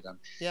Cruz hated him.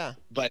 Yeah.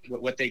 But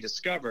what they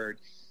discovered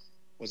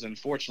was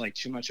unfortunately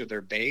too much of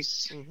their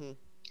base. Mm-hmm.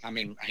 I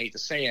mean, I hate to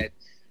say it,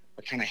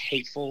 but kind of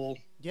hateful.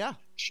 Yeah.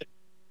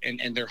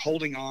 And they're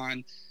holding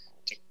on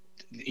to,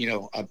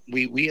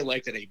 we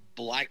elected a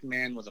black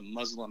man with a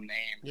Muslim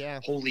name.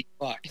 Yeah. Holy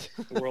fuck,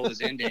 the world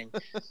is ending.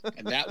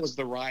 And that was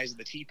the rise of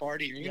the Tea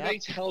Party. And anybody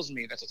tells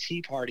me that the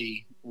Tea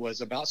Party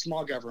was about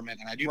small government,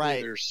 and I do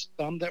believe there's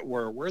some that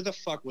were. Where the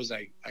fuck was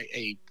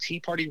a Tea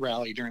Party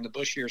rally during the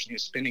Bush years and he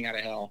was spinning out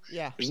of hell?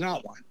 Yeah. There's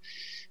not one.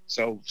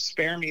 So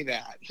spare me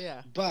that.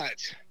 Yeah.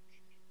 But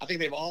I think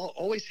they've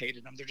always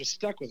hated him. They're just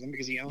stuck with him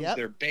because he owns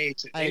their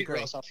base. I agree.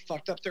 Realize how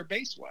fucked up their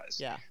base was.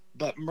 Yeah.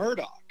 But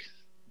Murdoch,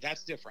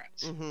 that's different.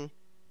 Mm-hmm.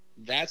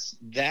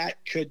 That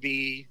could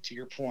be, to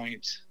your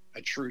point,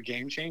 a true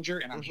game changer,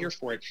 and I'm here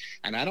for it.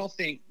 And I don't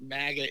think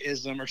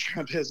MAGA-ism or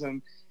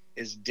Trumpism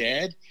is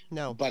dead.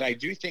 No. But I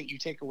do think you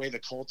take away the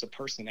cult of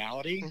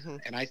personality,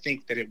 and I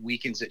think that it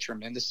weakens it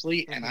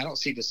tremendously. And I don't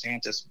see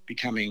DeSantis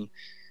becoming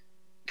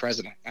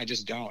president. I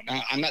just don't.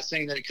 Now, I'm not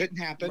saying that it couldn't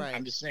happen. Right.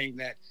 I'm just saying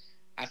that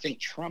I think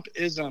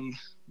Trumpism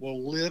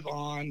will live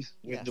on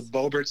with the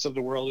Boberts of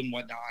the world and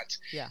whatnot.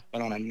 Yeah.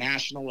 But on a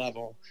national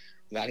level,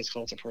 that is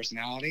cult of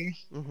personality.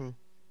 Mm-hmm.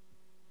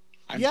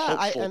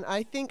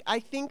 I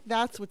think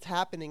that's what's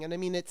happening. And I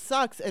mean, it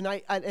sucks. And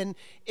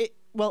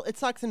it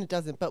sucks and it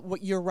doesn't. But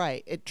what you're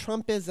right.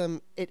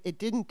 Trumpism, it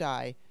didn't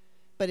die,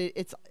 but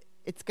it's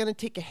going to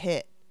take a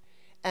hit.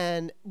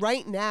 And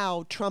right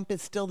now, Trump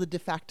is still the de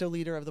facto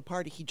leader of the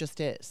party. He just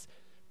is.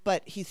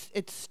 But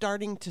it's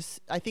starting to,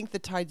 I think the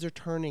tides are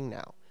turning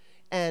now.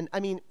 And I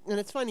mean, and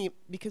it's funny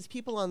because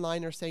people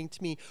online are saying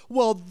to me,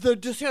 well, the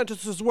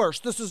DeSantis is worse.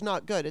 This is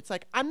not good. It's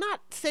like, I'm not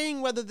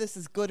saying whether this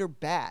is good or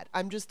bad.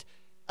 I'm just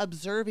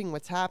observing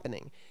what's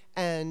happening.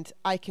 And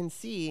I can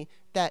see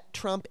that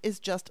Trump is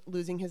just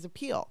losing his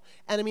appeal.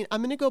 And I mean,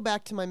 I'm going to go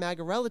back to my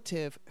MAGA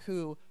relative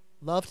who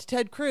loved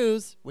Ted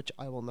Cruz, which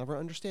I will never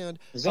understand.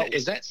 Is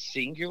that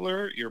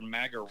singular, your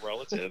MAGA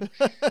relative?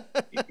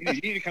 you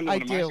need to come to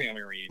one of my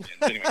family reunions.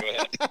 Anyway, go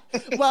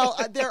ahead. Well,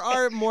 there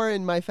are more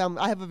in my family.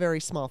 I have a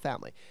very small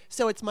family.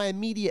 So it's my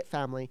immediate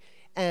family.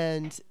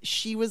 And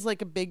she was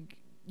like a big,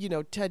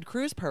 Ted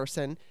Cruz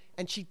person.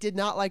 And she did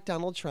not like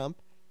Donald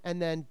Trump.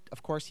 And then,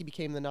 of course, he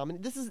became the nominee.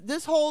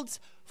 This holds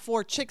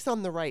for chicks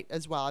on the right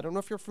as well. I don't know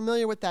if you're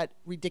familiar with that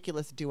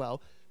ridiculous duo.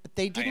 But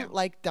they didn't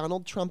like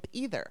Donald Trump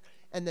either.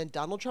 And then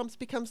Donald Trump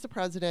becomes the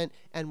president.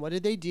 And what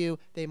do?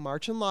 They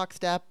march in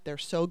lockstep. They're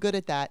so good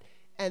at that.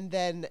 And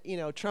then,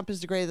 Trump is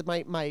the greatest.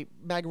 My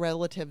MAGA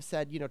relative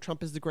said,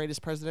 Trump is the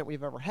greatest president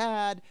we've ever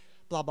had,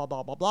 blah, blah,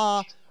 blah, blah,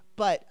 blah.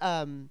 But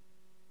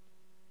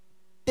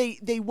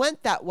they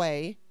went that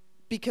way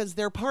because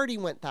their party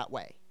went that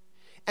way.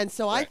 And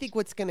so I think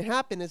what's going to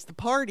happen is the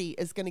party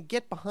is going to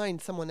get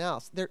behind someone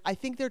else. I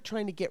think they're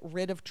trying to get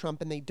rid of Trump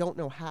and they don't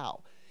know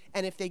how.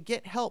 And if they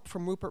get help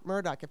from Rupert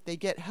Murdoch, if they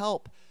get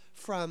help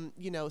from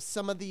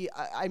some of the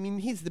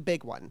he's the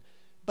big one,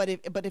 but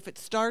if it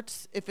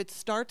starts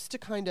to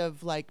kind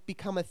of like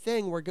become a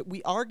thing,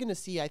 we are going to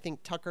see, I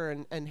think, Tucker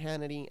and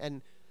Hannity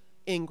and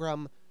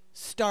Ingram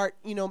start,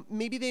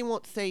 maybe they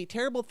won't say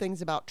terrible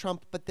things about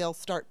Trump, but they'll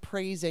start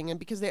praising, and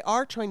because they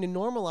are trying to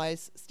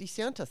normalize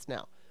DeSantis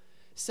now.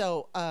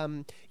 So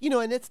and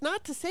it's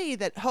not to say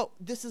that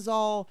this is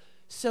all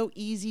so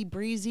easy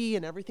breezy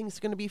and everything's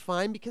going to be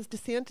fine, because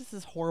DeSantis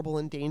is horrible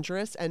and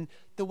dangerous, and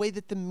the way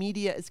that the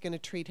media is going to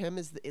treat him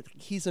is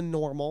he's a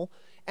normal,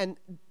 and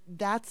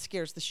that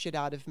scares the shit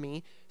out of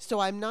me. So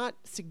I'm not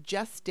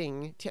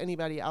suggesting to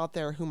anybody out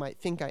there who might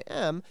think I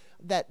am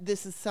that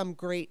this is some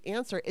great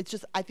answer. It's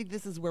just I think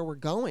this is where we're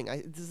going.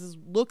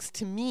 Looks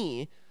to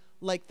me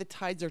like the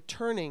tides are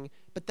turning,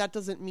 but that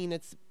doesn't mean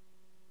it's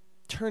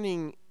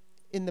turning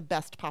in the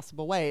best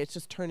possible way. It's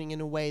just turning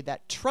in a way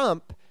that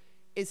Trump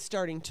is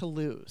starting to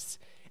lose.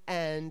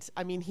 And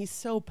I mean, he's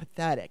so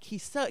pathetic.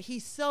 He's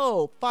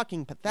so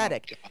fucking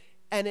pathetic. Oh,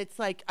 and it's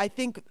like I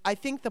think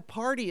the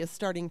party is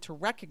starting to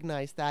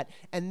recognize that,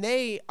 and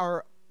they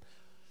are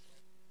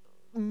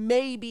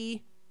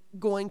maybe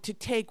going to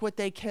take what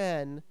they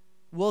can.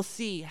 We'll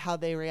see how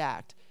they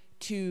react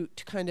to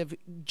kind of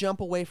jump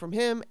away from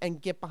him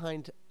and get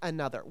behind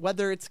another,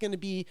 whether it's going to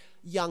be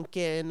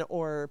Youngkin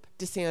or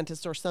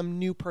DeSantis or some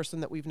new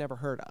person that we've never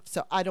heard of.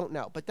 So I don't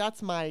know, but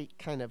that's my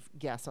kind of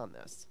guess on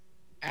this.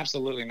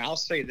 Absolutely. And I'll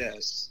say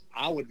this,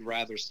 I would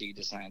rather see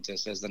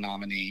DeSantis as the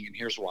nominee, and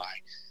here's why.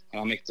 And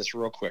I'll make this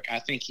real quick. I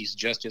think he's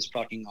just as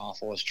fucking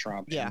awful as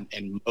Trump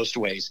in most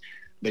ways,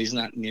 but he's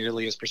not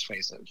nearly as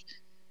persuasive.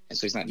 And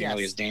so he's not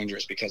nearly as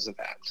dangerous because of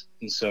that.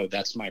 And so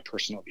that's my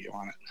personal view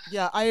on it.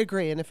 Yeah, I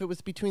agree. And if it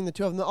was between the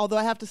two of them, although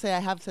I have to say, I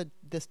have said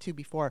this too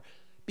before,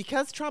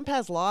 because Trump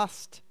has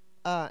lost,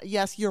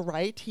 yes, you're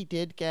right. He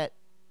did get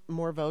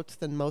more votes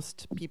than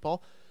most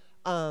people,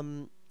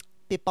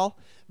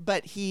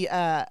 but he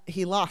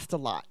lost a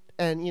lot.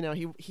 And, you know,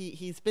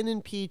 he's been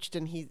impeached,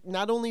 and he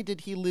not only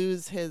did he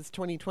lose his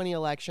 2020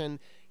 election,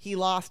 he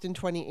lost in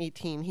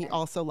 2018. He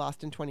also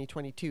lost in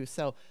 2022.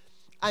 So,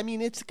 I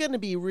mean, it's going to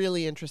be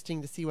really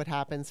interesting to see what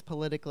happens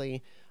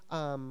politically,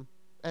 and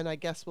I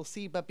guess we'll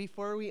see. But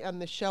before we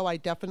end the show, I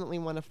definitely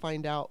want to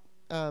find out,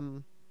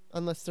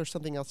 unless there's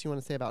something else you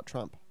want to say about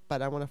Trump,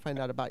 but I want to find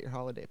out about your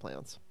holiday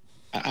plans.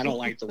 I don't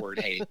like the word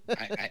hate.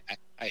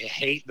 I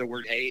hate the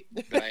word hate,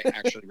 but I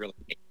actually really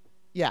hate it.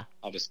 Yeah.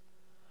 I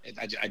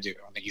do.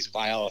 I think he's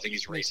vile. I think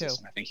he's racist.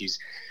 And I think he's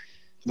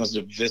the most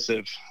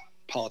divisive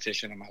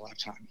politician in my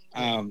lifetime.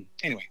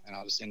 Anyway, and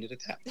I'll just end it at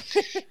that.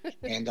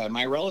 And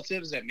my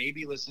relatives that may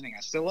be listening,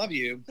 I still love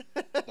you,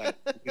 but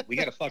we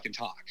got to fucking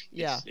talk.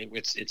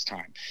 It's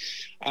time.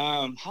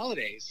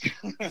 Holidays.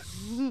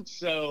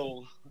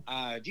 So,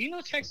 do you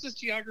know Texas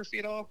geography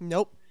at all?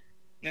 Nope.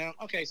 No.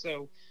 Okay.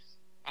 So,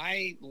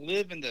 I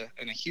live in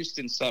a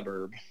Houston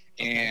suburb,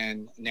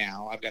 and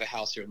now I've got a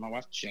house here with my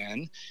wife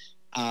Jen.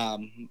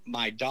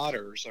 My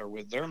daughters are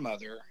with their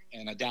mother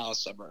in a Dallas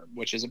suburb,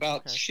 which is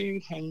about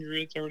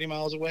 230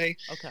 miles away.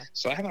 Okay.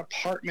 So I have an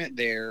apartment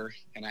there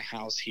and a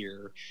house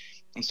here.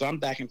 And so I'm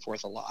back and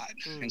forth a lot.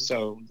 And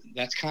so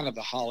that's kind of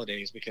the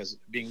holidays, because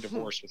being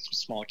divorced with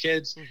small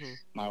kids,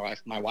 my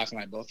wife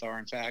and I both are,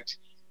 in fact,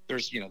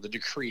 there's, you know, the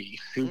decree,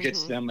 who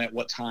gets them at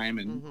what time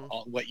and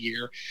what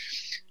year.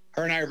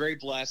 Her and I are very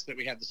blessed that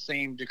we have the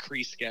same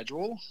decree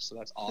schedule, so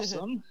that's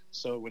awesome.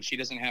 So when she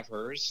doesn't have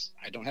hers,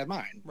 I don't have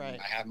mine. Right. When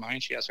I have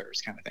mine, she has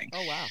hers, kind of thing.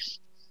 Oh, wow.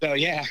 So,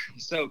 yeah.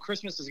 So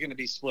Christmas is going to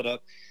be split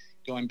up,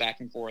 going back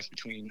and forth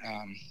between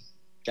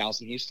Dallas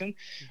and Houston.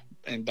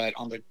 But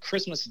on the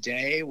Christmas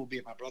day, we'll be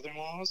at my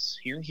brother-in-law's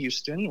here in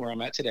Houston, where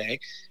I'm at today.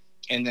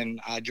 And then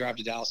I drive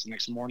to Dallas the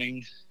next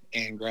morning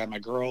and grab my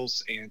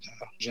girls, and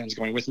Jen's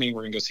going with me.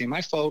 We're going to go see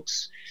my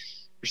folks.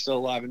 We're still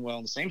alive and well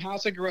in the same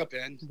house I grew up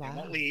in. Wow. They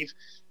won't leave.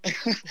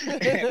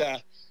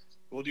 And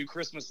we'll do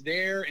Christmas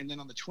there. And then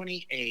on the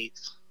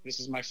 28th, this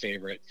is my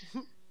favorite,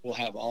 we'll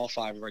have all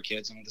 5 of our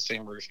kids under the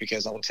same roof,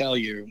 because I will tell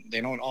you,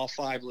 they don't all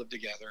 5 live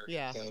together.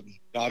 Yeah. The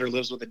daughter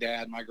lives with the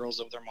dad. My girls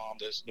live with their mom.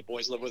 The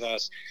boys live with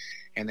us.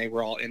 And they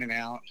were all in and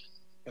out.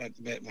 But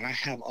when I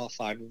have all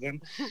 5 of them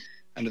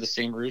under the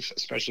same roof,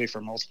 especially for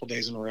multiple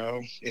days in a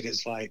row, it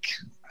is like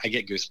I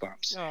get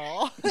goosebumps.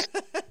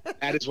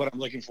 That is what I'm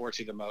looking forward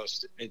to the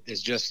most. It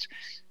is just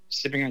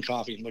sipping on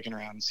coffee and looking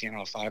around and seeing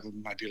all 5 of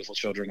my beautiful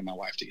children and my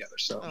wife together.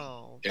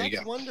 So there you go.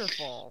 That's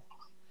wonderful.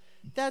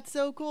 That's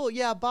so cool.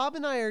 Yeah, Bob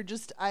and I are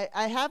just, I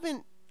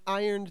haven't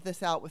ironed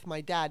this out with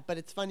my dad, but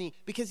it's funny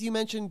because you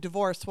mentioned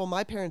divorce. Well,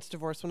 my parents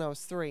divorced when I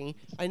was 3.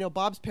 I know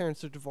Bob's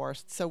parents are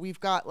divorced. So we've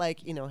got,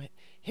 like, you know,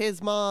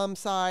 his mom's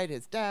side,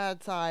 his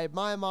dad's side,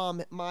 my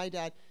mom, my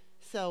dad.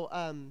 So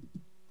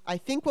I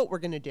think what we're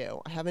going to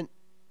do, I haven't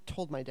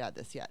told my dad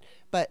this yet,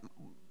 but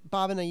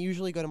Bob and I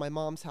usually go to my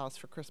mom's house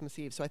for Christmas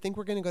Eve. So I think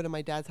we're going to go to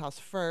my dad's house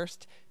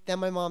first, then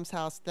my mom's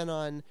house. Then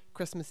on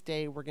Christmas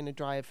Day, we're going to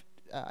drive,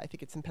 I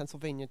think it's in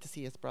Pennsylvania, to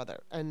see his brother.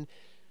 And,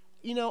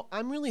 you know,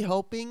 I'm really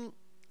hoping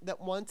that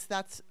once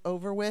that's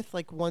over with,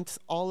 like once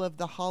all of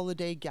the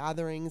holiday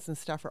gatherings and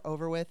stuff are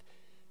over with,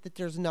 that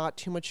there's not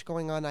too much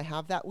going on. I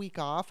have that week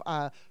off.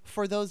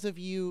 For those of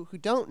you who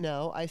don't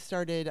know,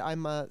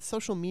 I'm a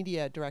social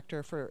media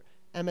director for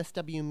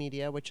MSW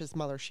Media, which is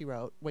Muller, She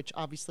Wrote, which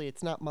obviously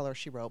it's not Muller,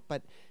 She Wrote,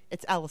 but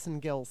it's Allison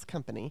Gill's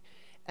company.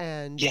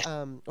 And,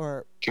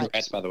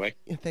 congrats, by the way.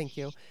 Thank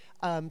you.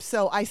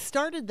 So I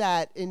started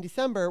that in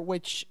December,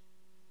 which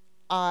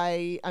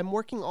I'm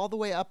working all the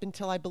way up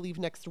until I believe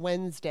next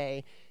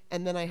Wednesday.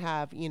 And then I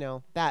have, you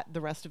know,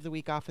 the rest of the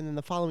week off, and then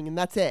the following, and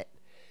that's it.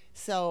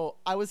 So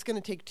I was going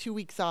to take 2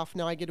 weeks off.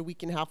 Now I get a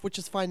week and a half, which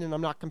is fine, and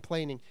I'm not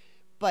complaining.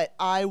 But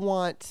I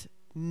want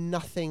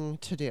nothing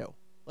to do.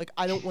 Like,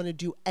 I don't want to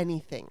do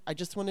anything. I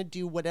just want to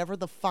do whatever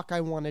the fuck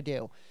I want to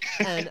do.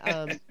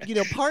 And, you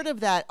know, part of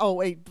that,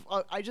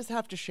 I just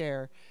have to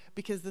share,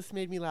 because this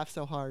made me laugh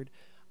so hard.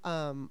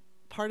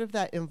 Part of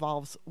that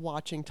involves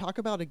watching, talk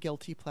about a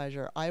guilty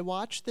pleasure. I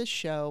watch this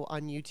show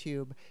on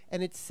YouTube,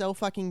 and it's so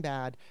fucking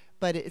bad,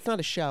 but it's not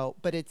a show,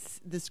 but it's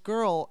this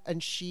girl,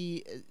 and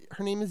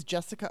her name is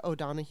Jessica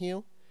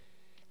O'Donoghue,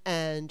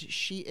 and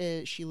she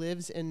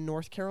lives in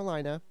North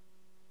Carolina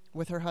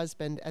with her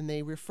husband, and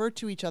they refer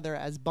to each other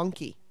as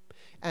Bunky,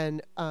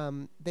 and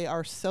they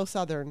are so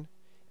Southern,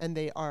 and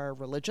they are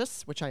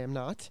religious, which I am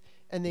not,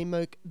 and they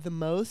make the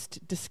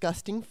most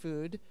disgusting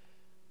food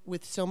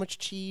with so much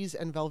cheese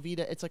and Velveeta.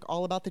 It's like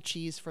all about the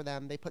cheese for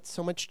them. They put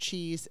so much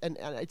cheese, and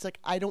it's like,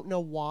 I don't know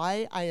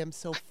why I am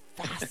so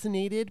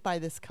fascinated by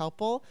this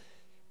couple,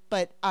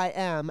 but I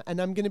am,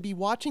 and I'm going to be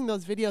watching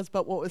those videos.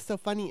 But what was so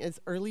funny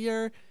is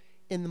earlier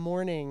in the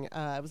morning,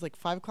 it was like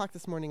 5 o'clock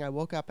this morning, I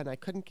woke up and I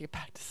couldn't get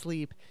back to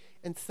sleep,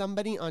 and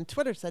somebody on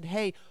Twitter said,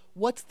 hey,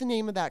 what's the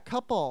name of that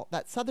couple,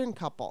 that Southern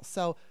couple?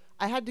 So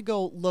I had to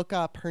go look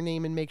up her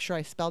name and make sure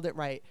I spelled it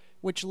right,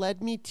 which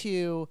led me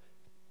to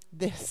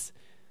this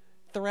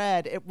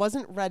thread. It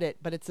wasn't Reddit,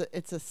 but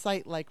it's a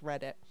site like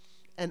Reddit.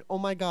 And oh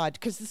my God,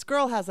 because this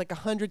girl has like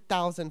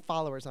 100,000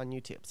 followers on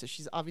YouTube. So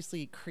she's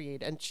obviously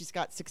created, and she's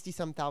got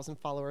 60-some thousand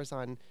followers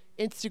on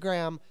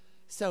Instagram.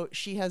 So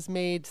she has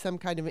made some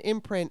kind of an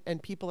imprint,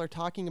 and people are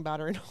talking about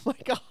her. And oh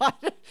my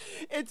God,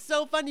 it's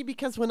so funny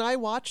because when I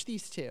watch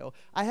these two,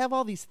 I have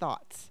all these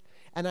thoughts.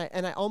 And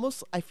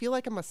I feel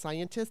like I'm a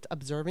scientist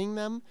observing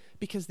them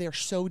because they're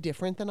so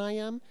different than I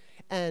am.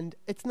 And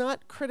it's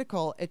not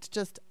critical. It's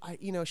just,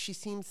 she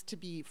seems to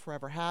be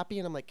forever happy.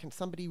 And I'm like, can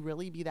somebody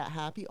really be that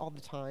happy all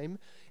the time?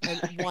 And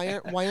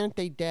why aren't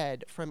they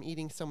dead from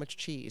eating so much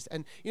cheese?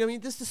 And,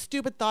 this is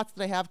stupid thoughts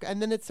that I have.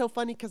 And then it's so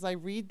funny because I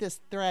read this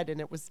thread,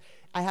 and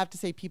I have to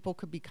say, people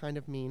could be kind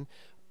of mean,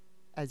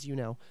 as you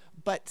know,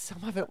 but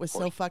some of it was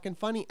so fucking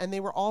funny, and they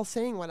were all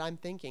saying what I'm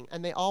thinking,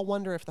 and they all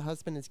wonder if the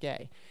husband is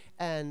gay.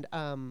 And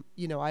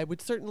I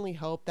would certainly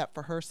hope that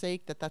for her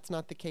sake that's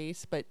not the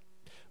case, but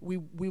we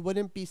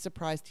wouldn't be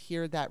surprised to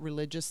hear that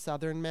religious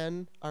Southern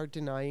men are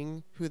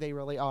denying who they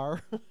really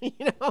are.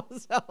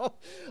 So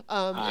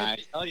I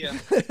tell you.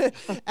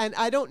 And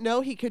I don't know,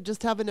 he could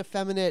just have an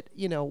effeminate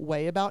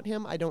way about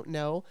him. I don't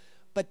know.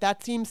 But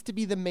that seems to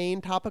be the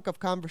main topic of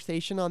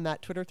conversation on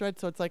that Twitter thread.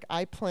 So it's like,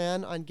 I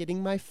plan on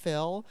getting my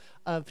fill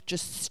of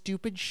just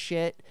stupid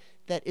shit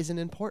that isn't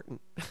important.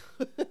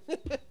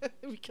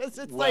 Because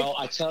it's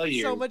I tell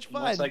you, so much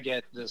fun. Once I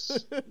get this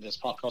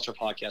pop culture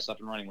podcast up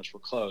and running, which we're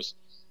close,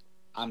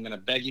 I'm going to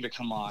beg you to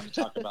come on and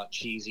talk about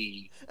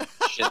cheesy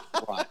shit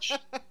to watch.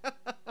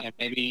 And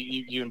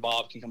maybe you and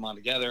Bob can come on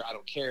together. I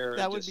don't care.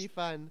 That would be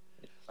fun.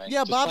 Right?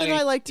 Yeah, Bob and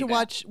I like to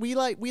watch. We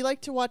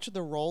like to watch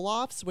the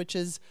Roll-Offs, which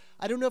is,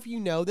 I don't know if you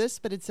know this,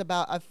 but it's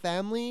about a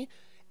family,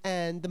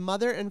 and the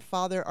mother and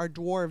father are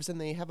dwarves, and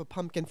they have a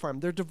pumpkin farm.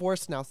 They're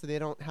divorced now, so they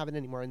don't have it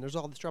anymore, and there's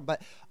all this drama.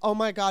 But oh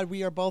my God,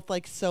 we are both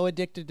like so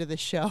addicted to the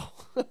show.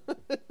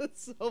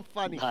 It's so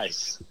funny.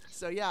 Nice.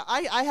 So yeah,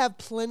 I have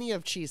plenty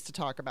of cheese to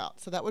talk about,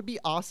 so that would be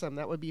awesome.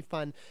 That would be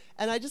fun.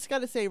 And I just got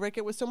to say, Rick,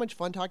 it was so much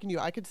fun talking to you.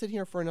 I could sit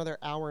here for another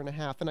hour and a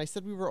half, and I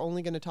said we were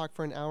only going to talk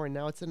for an hour, and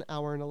now it's an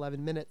hour and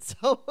 11 minutes.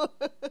 So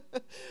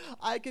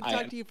I could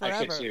talk to you forever.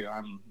 I could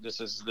too. This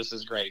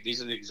is great.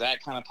 These are the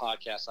exact kind of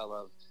podcasts I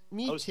love.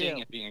 Me hosting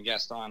too. And being a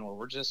guest on, where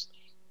we're just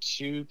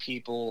two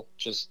people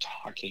just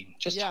talking.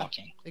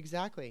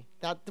 Exactly.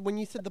 That when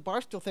you said the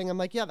Barstool thing, I'm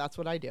like, yeah, that's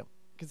what I do.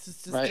 Because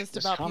it's just it's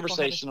about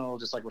conversational,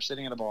 just like we're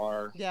sitting at a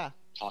bar. Yeah.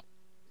 Talking.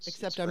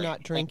 Except I'm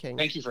not drinking.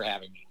 Thank you for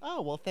having me.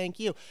 Oh, well,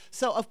 thank you.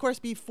 So, of course,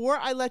 before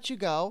I let you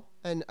go,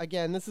 and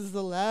again, this is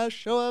the last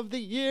show of the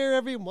year,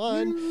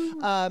 everyone.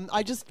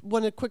 I just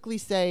want to quickly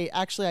say,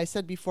 actually, I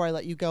said before I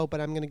let you go, but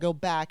I'm going to go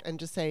back and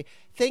just say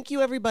thank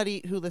you,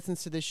 everybody who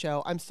listens to this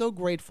show. I'm so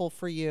grateful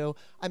for you.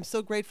 I'm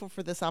so grateful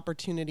for this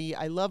opportunity.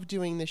 I love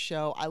doing this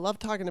show. I love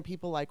talking to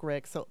people like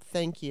Rick, so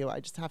thank you.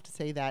 I just have to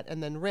say that.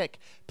 And then, Rick,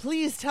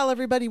 please tell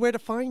everybody where to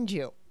find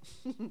you.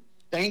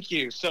 Thank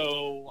you.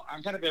 So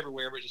I'm kind of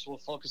everywhere, but just we'll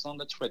focus on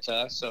the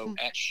Twitter. So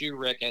at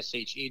Shewrick,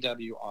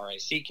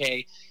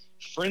 SHEWRICK.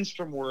 Friends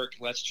from Work,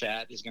 Let's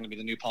Chat is going to be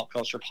the new pop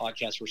culture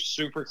podcast. We're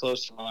super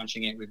close to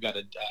launching it. We've got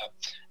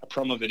a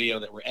promo video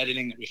that we're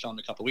editing that we filmed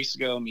a couple weeks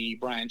ago. Me,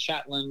 Brian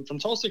Chatlin from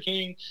Tulsa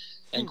King,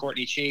 and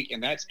Courtney Cheek,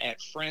 and that's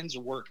at Friends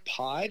Work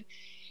Pod.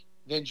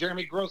 Then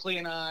Jeremy Grothley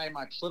and I,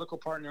 my political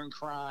partner in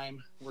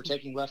crime, we're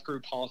taking Left Crew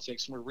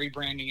Politics and we're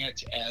rebranding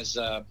it as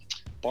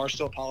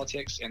Barstool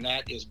Politics, and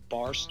that is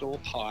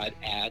Barstool Pod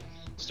ad.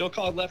 Still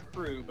called Left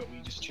Crew, but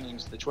we just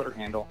changed the Twitter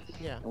handle.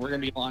 Yeah. And we're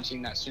going to be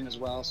launching that soon as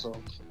well. So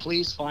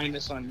please find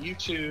us on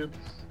YouTube,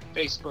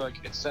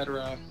 Facebook,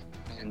 etc.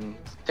 And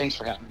thanks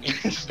for having me.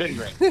 It's been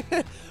great.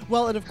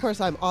 Well, and of course,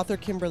 I'm author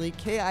Kimberly,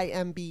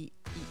 Kimbe.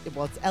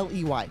 Well, it's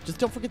Ley. Just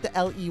don't forget the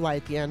Ley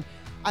at the end.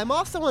 I'm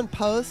also on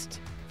Post.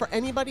 For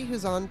anybody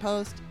who's on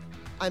Post,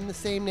 I'm the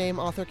same name,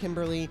 author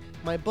Kimberly.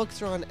 My books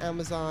are on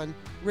Amazon.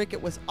 Rick,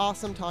 it was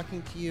awesome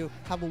talking to you.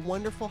 Have a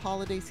wonderful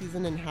holiday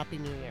season and Happy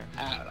New Year.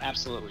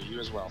 Absolutely.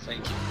 You as well.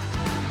 Thank you.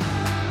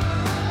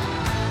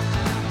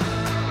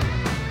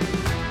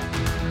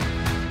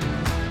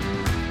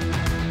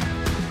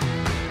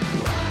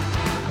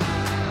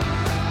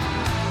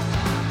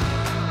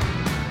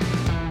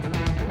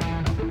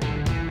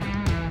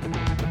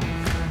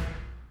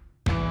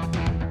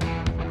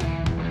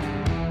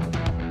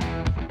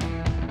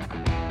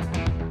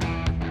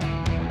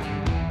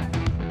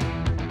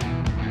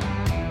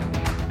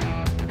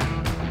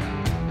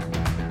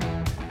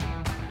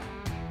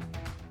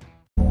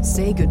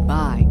 say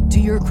goodbye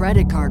to your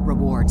credit card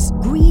rewards.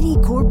 Greedy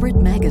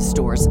corporate mega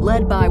stores,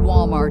 led by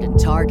Walmart and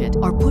Target,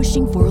 are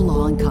pushing for a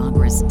law in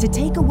Congress to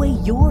take away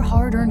your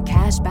hard-earned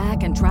cash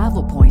back and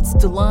travel points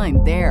to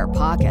line their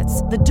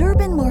pockets. The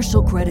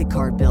Durbin-Marshall credit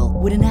card bill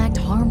would enact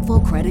harmful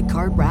credit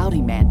card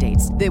routing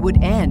mandates that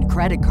would end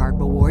credit card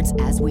rewards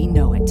as we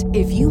know it.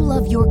 If you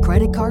love your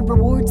credit card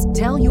rewards,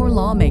 tell your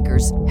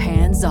lawmakers,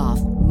 hands off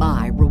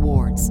my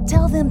rewards.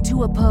 Tell them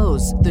to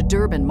oppose the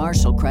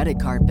Durbin-Marshall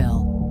credit card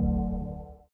bill.